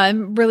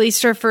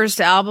 released her first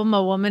album,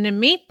 A Woman and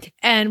Me,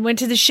 and went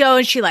to the show,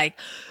 and she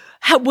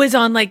was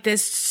on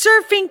this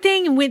surfing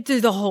thing and went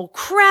through the whole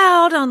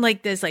crowd on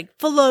this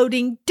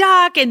floating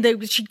dock, and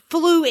she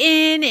flew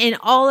in and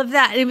all of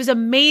that. It was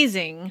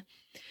amazing.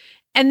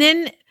 And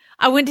then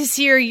I went to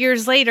see her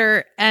years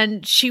later,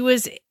 and she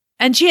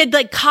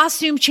had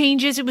costume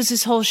changes. It was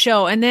this whole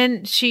show. And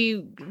then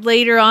she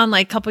later on,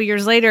 a couple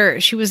years later,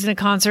 she was in a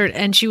concert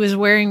and she was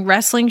wearing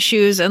wrestling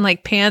shoes and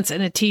pants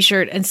and a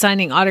t-shirt and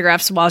signing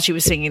autographs while she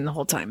was singing the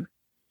whole time.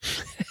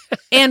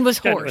 And was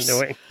hoarse.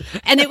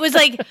 And it was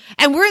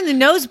and we're in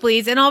the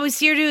nosebleeds, and all we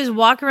see her do is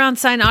walk around,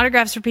 sign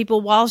autographs for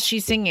people while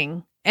she's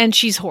singing, and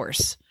she's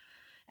hoarse.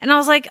 And I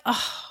was like,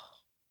 oh,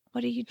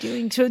 what are you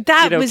doing? So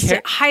that was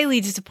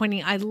highly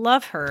disappointing. I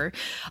love her.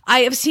 I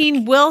have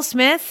seen Will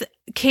Smith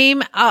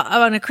came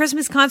on a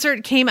Christmas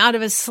concert, came out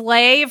of a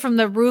sleigh from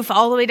the roof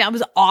all the way down. It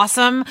was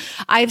awesome.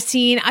 I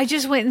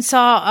just went and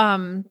saw,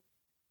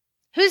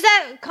 who's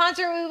that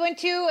concert we went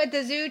to at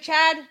the zoo,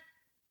 Chad?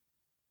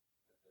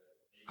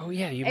 Oh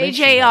yeah, you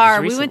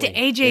AJR. We went to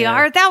AJR.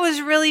 Yeah. That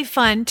was really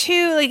fun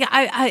too.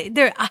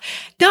 There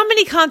not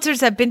many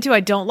concerts I've been to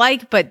I don't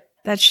like, but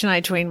that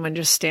Shania Twain one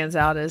just stands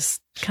out as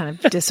kind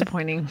of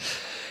disappointing.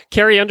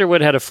 Carrie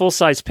Underwood had a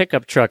full-size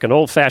pickup truck, an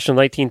old-fashioned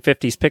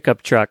 1950s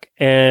pickup truck,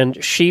 and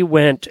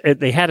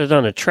they had it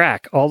on a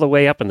track all the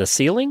way up in the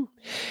ceiling,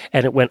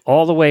 and it went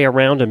all the way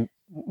around and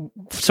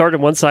started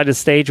one side of the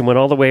stage and went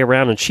all the way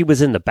around, and she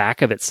was in the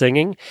back of it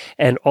singing,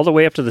 and all the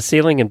way up to the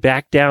ceiling and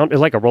back down,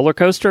 like a roller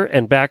coaster,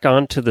 and back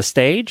onto the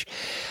stage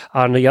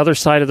on the other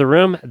side of the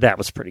room. That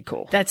was pretty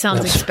cool. That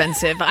sounds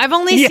expensive. I've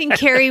only seen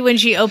Carrie when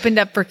she opened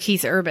up for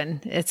Keith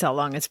Urban. It's how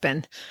long it's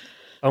been.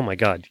 Oh my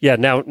God. Yeah.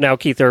 Now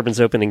Keith Urban's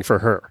opening for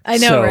her. I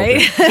know,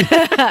 right?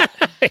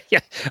 Yeah.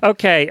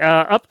 Okay.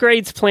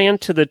 Upgrades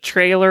planned to the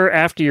trailer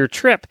after your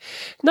trip.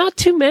 Not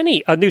too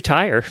many. A new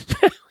tire.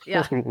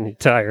 Yeah. New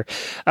tire.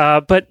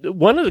 But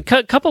one of the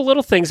couple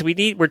little things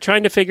we're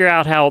trying to figure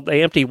out how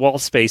the empty wall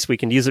space, we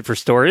can use it for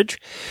storage.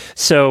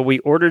 So we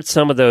ordered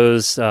some of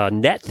those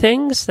net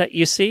things that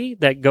you see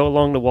that go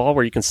along the wall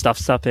where you can stuff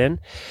stuff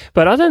in.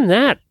 But other than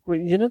that,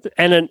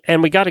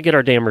 and we got to get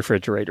our damn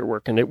refrigerator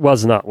working. It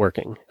was not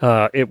working.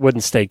 It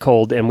wouldn't stay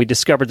cold. And we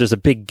discovered there's a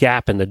big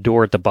gap in the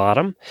door at the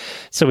bottom.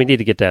 So we need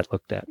to get that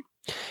looked at.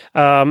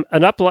 An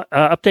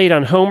update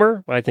on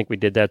Homer. Well, I think we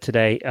did that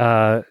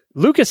today.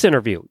 Lucas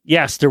interview.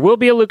 Yes, there will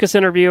be a Lucas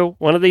interview.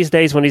 One of these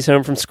days when he's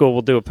home from school,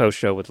 we'll do a post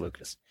show with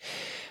Lucas.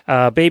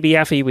 Baby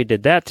Effie, we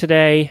did that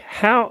today.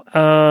 How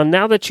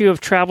now that you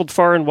have traveled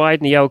far and wide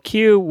in the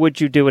LQ,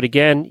 would you do it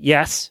again?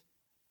 Yes.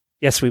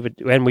 Yes, we would,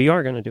 and we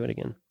are going to do it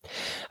again.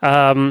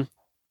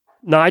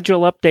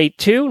 Nigel update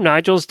 2.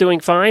 Nigel's doing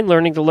fine,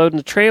 learning to load in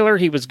the trailer.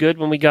 He was good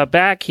when we got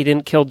back. He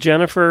didn't kill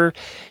Jennifer.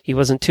 He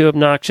wasn't too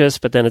obnoxious,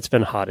 but then it's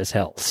been hot as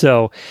hell.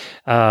 So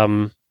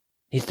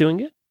he's doing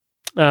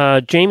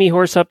good. Jamie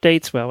horse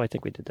updates. Well, I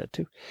think we did that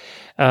too.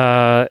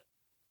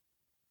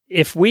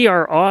 If we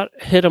are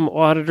Hit 'em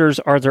auditors,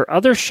 are there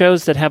other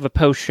shows that have a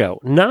post show?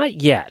 Not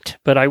yet,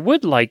 but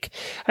I'd like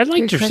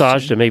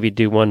Dressage to maybe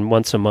do one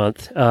once a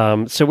month.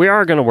 So we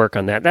are going to work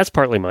on that. That's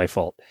partly my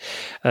fault.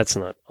 That's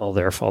not all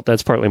their fault.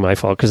 That's partly my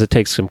fault because it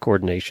takes some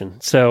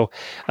coordination. So,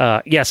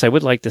 yes, I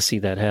would like to see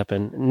that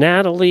happen.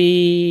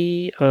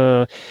 Natalie,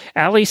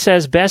 Allie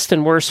says best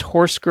and worst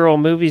horse girl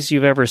movies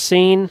you've ever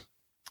seen.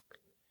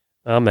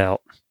 I'm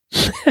out.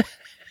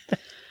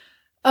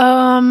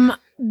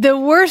 The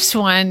worst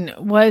one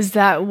was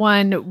that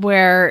one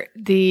where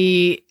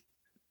the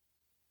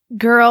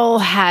girl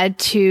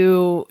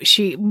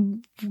she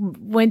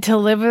went to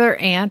live with her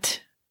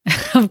aunt,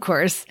 of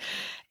course,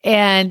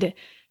 and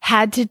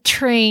had to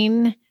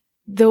train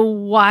the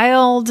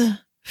wild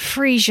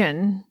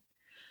Frisian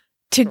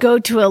to go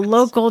to a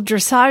local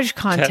dressage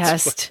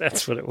contest.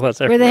 That's what it was.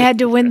 Where they had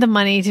to win the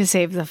money to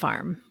save the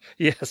farm.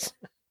 Yes.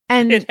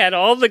 And it had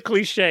all the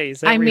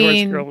cliches.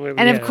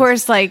 Of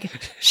course, like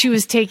she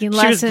was taking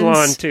lessons. She was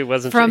blonde too,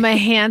 wasn't from she? a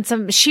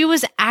handsome. She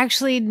was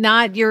actually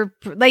not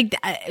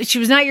she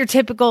was not your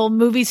typical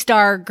movie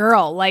star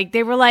girl. Like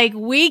they were like,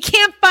 we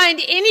can't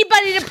find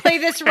anybody to play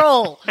this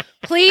role,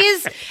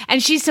 please.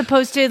 And she's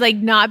supposed to like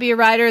not be a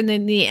rider, and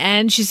then in the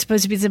end, she's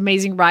supposed to be this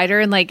amazing rider.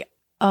 And like,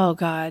 oh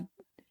god,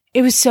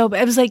 it was so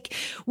bad. It was like,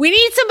 we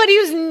need somebody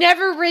who's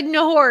never ridden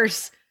a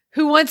horse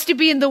who wants to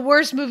be in the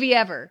worst movie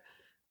ever.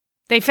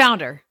 They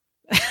found her.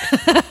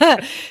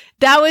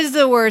 That was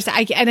the worst.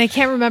 I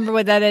can't remember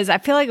what that is. I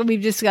feel like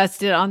we've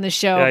discussed it on the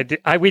show.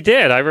 We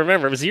did. I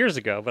remember. It was years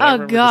ago. But I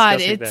remember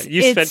discussing that.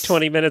 You spent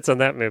 20 minutes on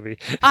that movie.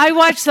 I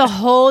watched the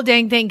whole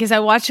dang thing because I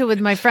watched it with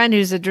my friend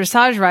who's a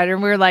dressage rider,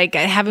 and we were like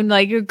having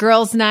like a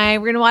girls' night.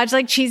 We're going to watch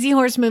like cheesy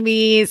horse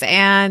movies.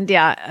 And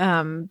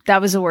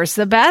that was the worst.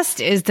 The best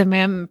is The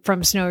Man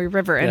from Snowy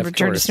River and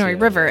Return to Snowy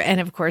River.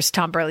 And of course,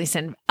 Tom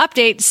Burleson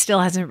update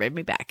still hasn't written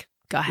me back.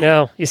 Go ahead.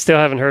 No, you still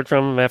haven't heard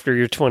from him after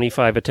your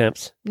 25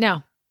 attempts?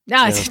 No,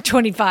 it's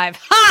 25.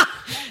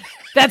 Ha!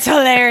 That's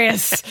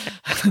hilarious.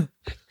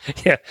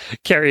 Yeah,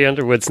 Carrie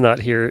Underwood's not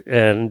here,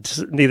 and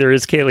neither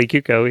is Kaylee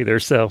Kuko either,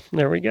 so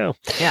there we go.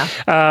 Yeah.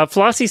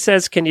 Flossie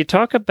says, can you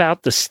talk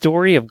about the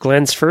story of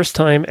Glenn's first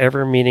time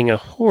ever meeting a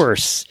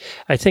horse?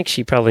 I think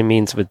she probably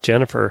means with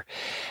Jennifer.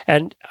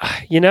 And,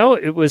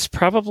 it was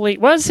probably...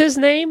 Was his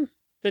name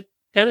the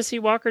Tennessee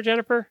Walker,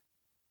 Jennifer?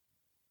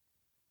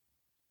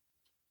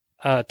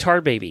 Tar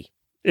Baby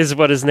is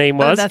what his name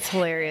was. Oh, that's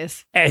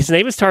hilarious. His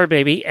name is Tar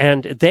Baby,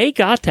 and they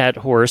got that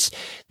horse.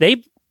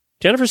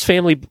 Jennifer's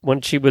family,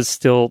 when she was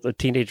still a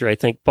teenager, I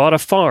think, bought a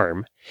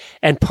farm.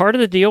 And part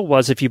of the deal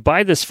was if you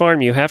buy this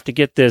farm, you have to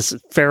get this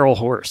feral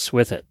horse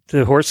with it.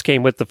 The horse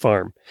came with the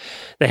farm.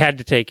 They had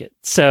to take it.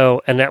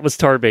 So, and that was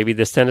Tar Baby,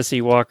 this Tennessee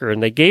Walker.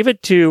 And they gave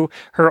it to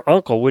her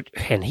uncle,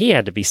 and he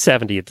had to be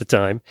 70 at the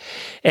time.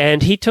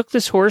 And he took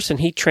this horse and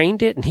he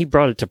trained it and he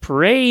brought it to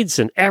parades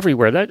and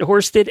everywhere. That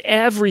horse did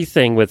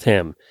everything with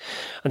him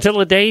until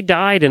the day he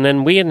died. And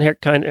then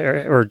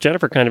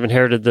Jennifer kind of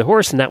inherited the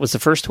horse. And that was the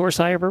first horse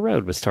I ever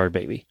rode, was Tar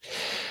Baby.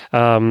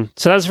 So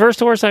that was the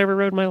first horse I ever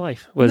rode in my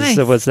life,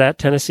 was that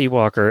Tennessee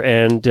Walker.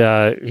 And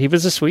he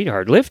was a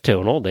sweetheart, lived to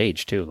an old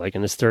age too, like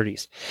in his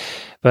 30s.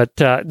 But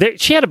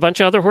she had a bunch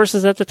of other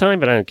horses at the time,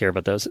 but I don't care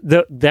about those.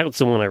 That was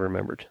the one I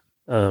remembered,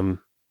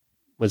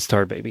 was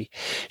Tar Baby.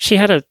 She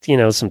had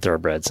some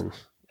thoroughbreds and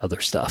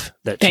other stuff.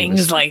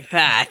 Things like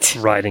that.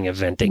 Riding,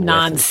 eventing.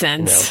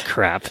 Nonsense. With,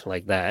 crap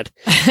like that.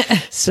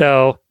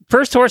 So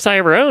first horse I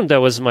ever owned,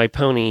 though, was my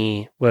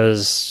pony,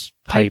 was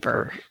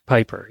Piper.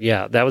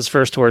 Yeah, that was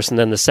first horse. And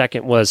then the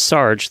second was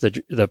Sarge, the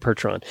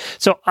Percheron.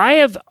 So I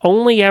have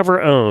only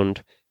ever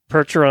owned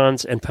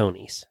Percherons and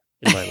ponies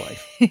in my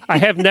life. I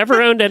have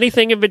never owned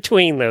anything in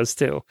between those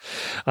two.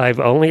 I've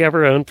only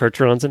ever owned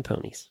Percherons and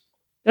ponies.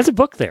 There's a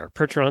book there,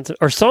 Percherons,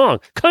 or song,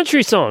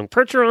 country song,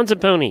 Percherons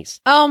and Ponies.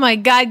 Oh my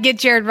God, get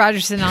Jared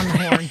Rogerson on the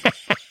horn.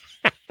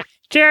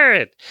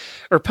 Jared!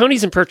 Or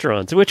Ponies and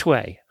Percherons, which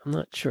way? I'm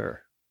not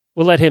sure.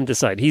 We'll let him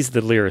decide. He's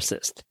the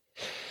lyricist.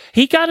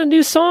 He got a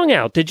new song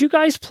out. Did you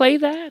guys play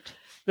that?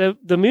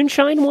 The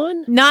Moonshine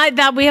one? Not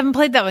that, we haven't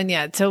played that one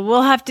yet, so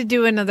we'll have to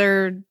do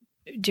another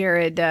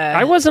Jared.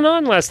 I wasn't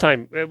on last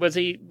time. Was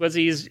he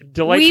as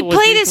delightful? We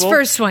played his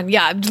first one.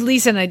 Yeah,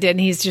 Lisa and I did, and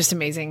he's just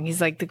amazing. He's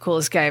like the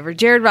coolest guy ever.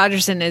 Jared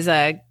Rogerson is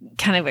a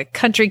kind of a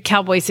country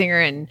cowboy singer,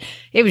 and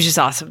it was just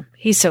awesome.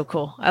 He's so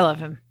cool. I love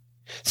him.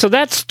 So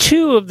that's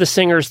two of the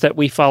singers that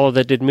we follow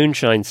that did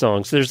Moonshine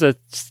songs. There's a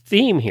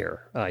theme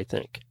here, I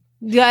think.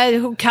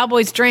 Yeah,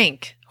 cowboys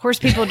drink. Horse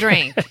people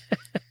drink.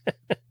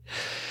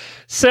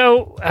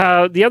 So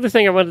the other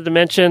thing I wanted to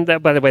mention,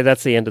 that, by the way,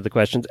 that's the end of the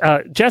questions.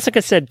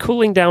 Jessica said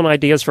cooling down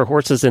ideas for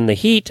horses in the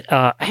heat.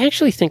 I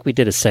actually think we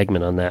did a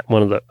segment on that.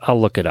 I'll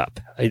look it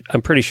up.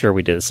 I'm pretty sure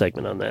we did a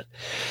segment on that.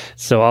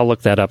 So I'll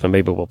look that up and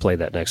maybe we'll play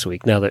that next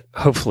week. Now that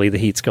hopefully the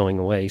heat's going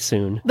away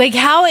soon. Like,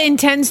 how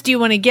intense do you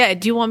want to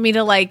get? Do you want me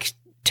to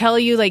tell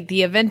you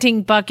the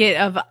eventing bucket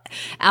of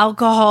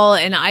alcohol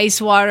and ice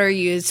water,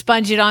 you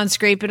sponge it on,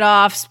 scrape it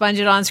off,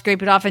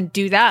 and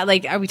do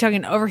that? Are we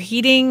talking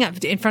overheating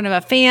in front of a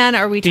fan?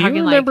 Are we talking Do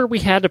you remember we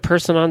had a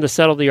person on to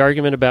settle the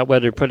argument about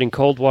whether putting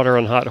cold water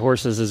on hot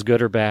horses is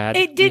good or bad?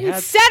 It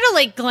didn't settle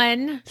it,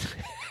 Glenn.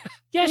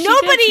 Yeah,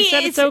 she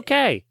said it's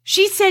okay.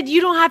 She said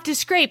you don't have to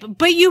scrape,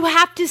 but you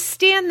have to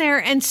stand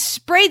there and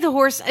spray the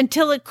horse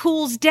until it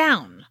cools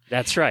down.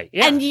 That's right.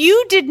 Yeah. And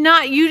you did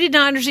not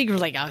understand. You were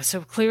like, oh,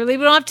 so clearly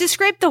we don't have to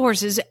scrape the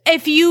horses.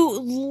 If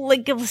you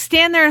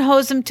stand there and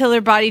hose them till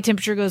their body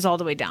temperature goes all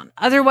the way down.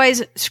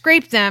 Otherwise,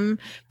 scrape them,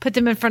 put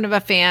them in front of a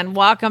fan,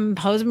 walk them,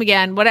 hose them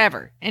again,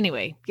 whatever.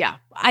 Anyway, yeah.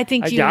 I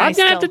think I'm going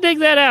to have to dig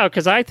that out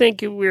because I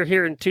think we're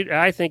hearing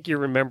I think you're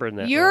remembering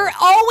that. You're wrong.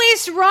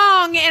 always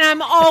wrong and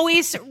I'm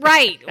always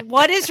right.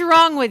 What is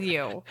wrong with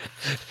you?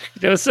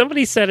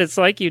 Somebody said it's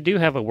like you do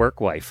have a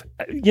work wife.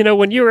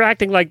 When you were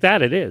acting like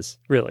that, it is,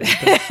 really.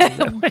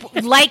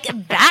 Like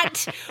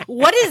that?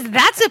 What is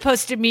that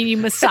supposed to mean, you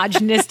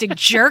misogynistic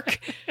jerk?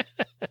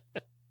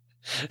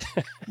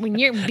 When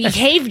your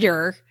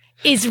behavior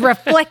is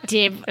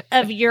reflective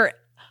of your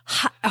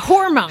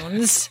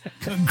hormones.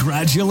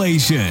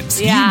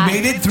 Congratulations. Yeah. You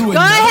made it through Go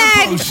another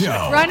ahead. post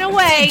show. Run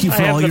away. Thank you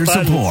for all your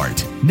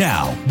support.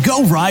 Now,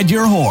 go ride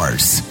your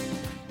horse.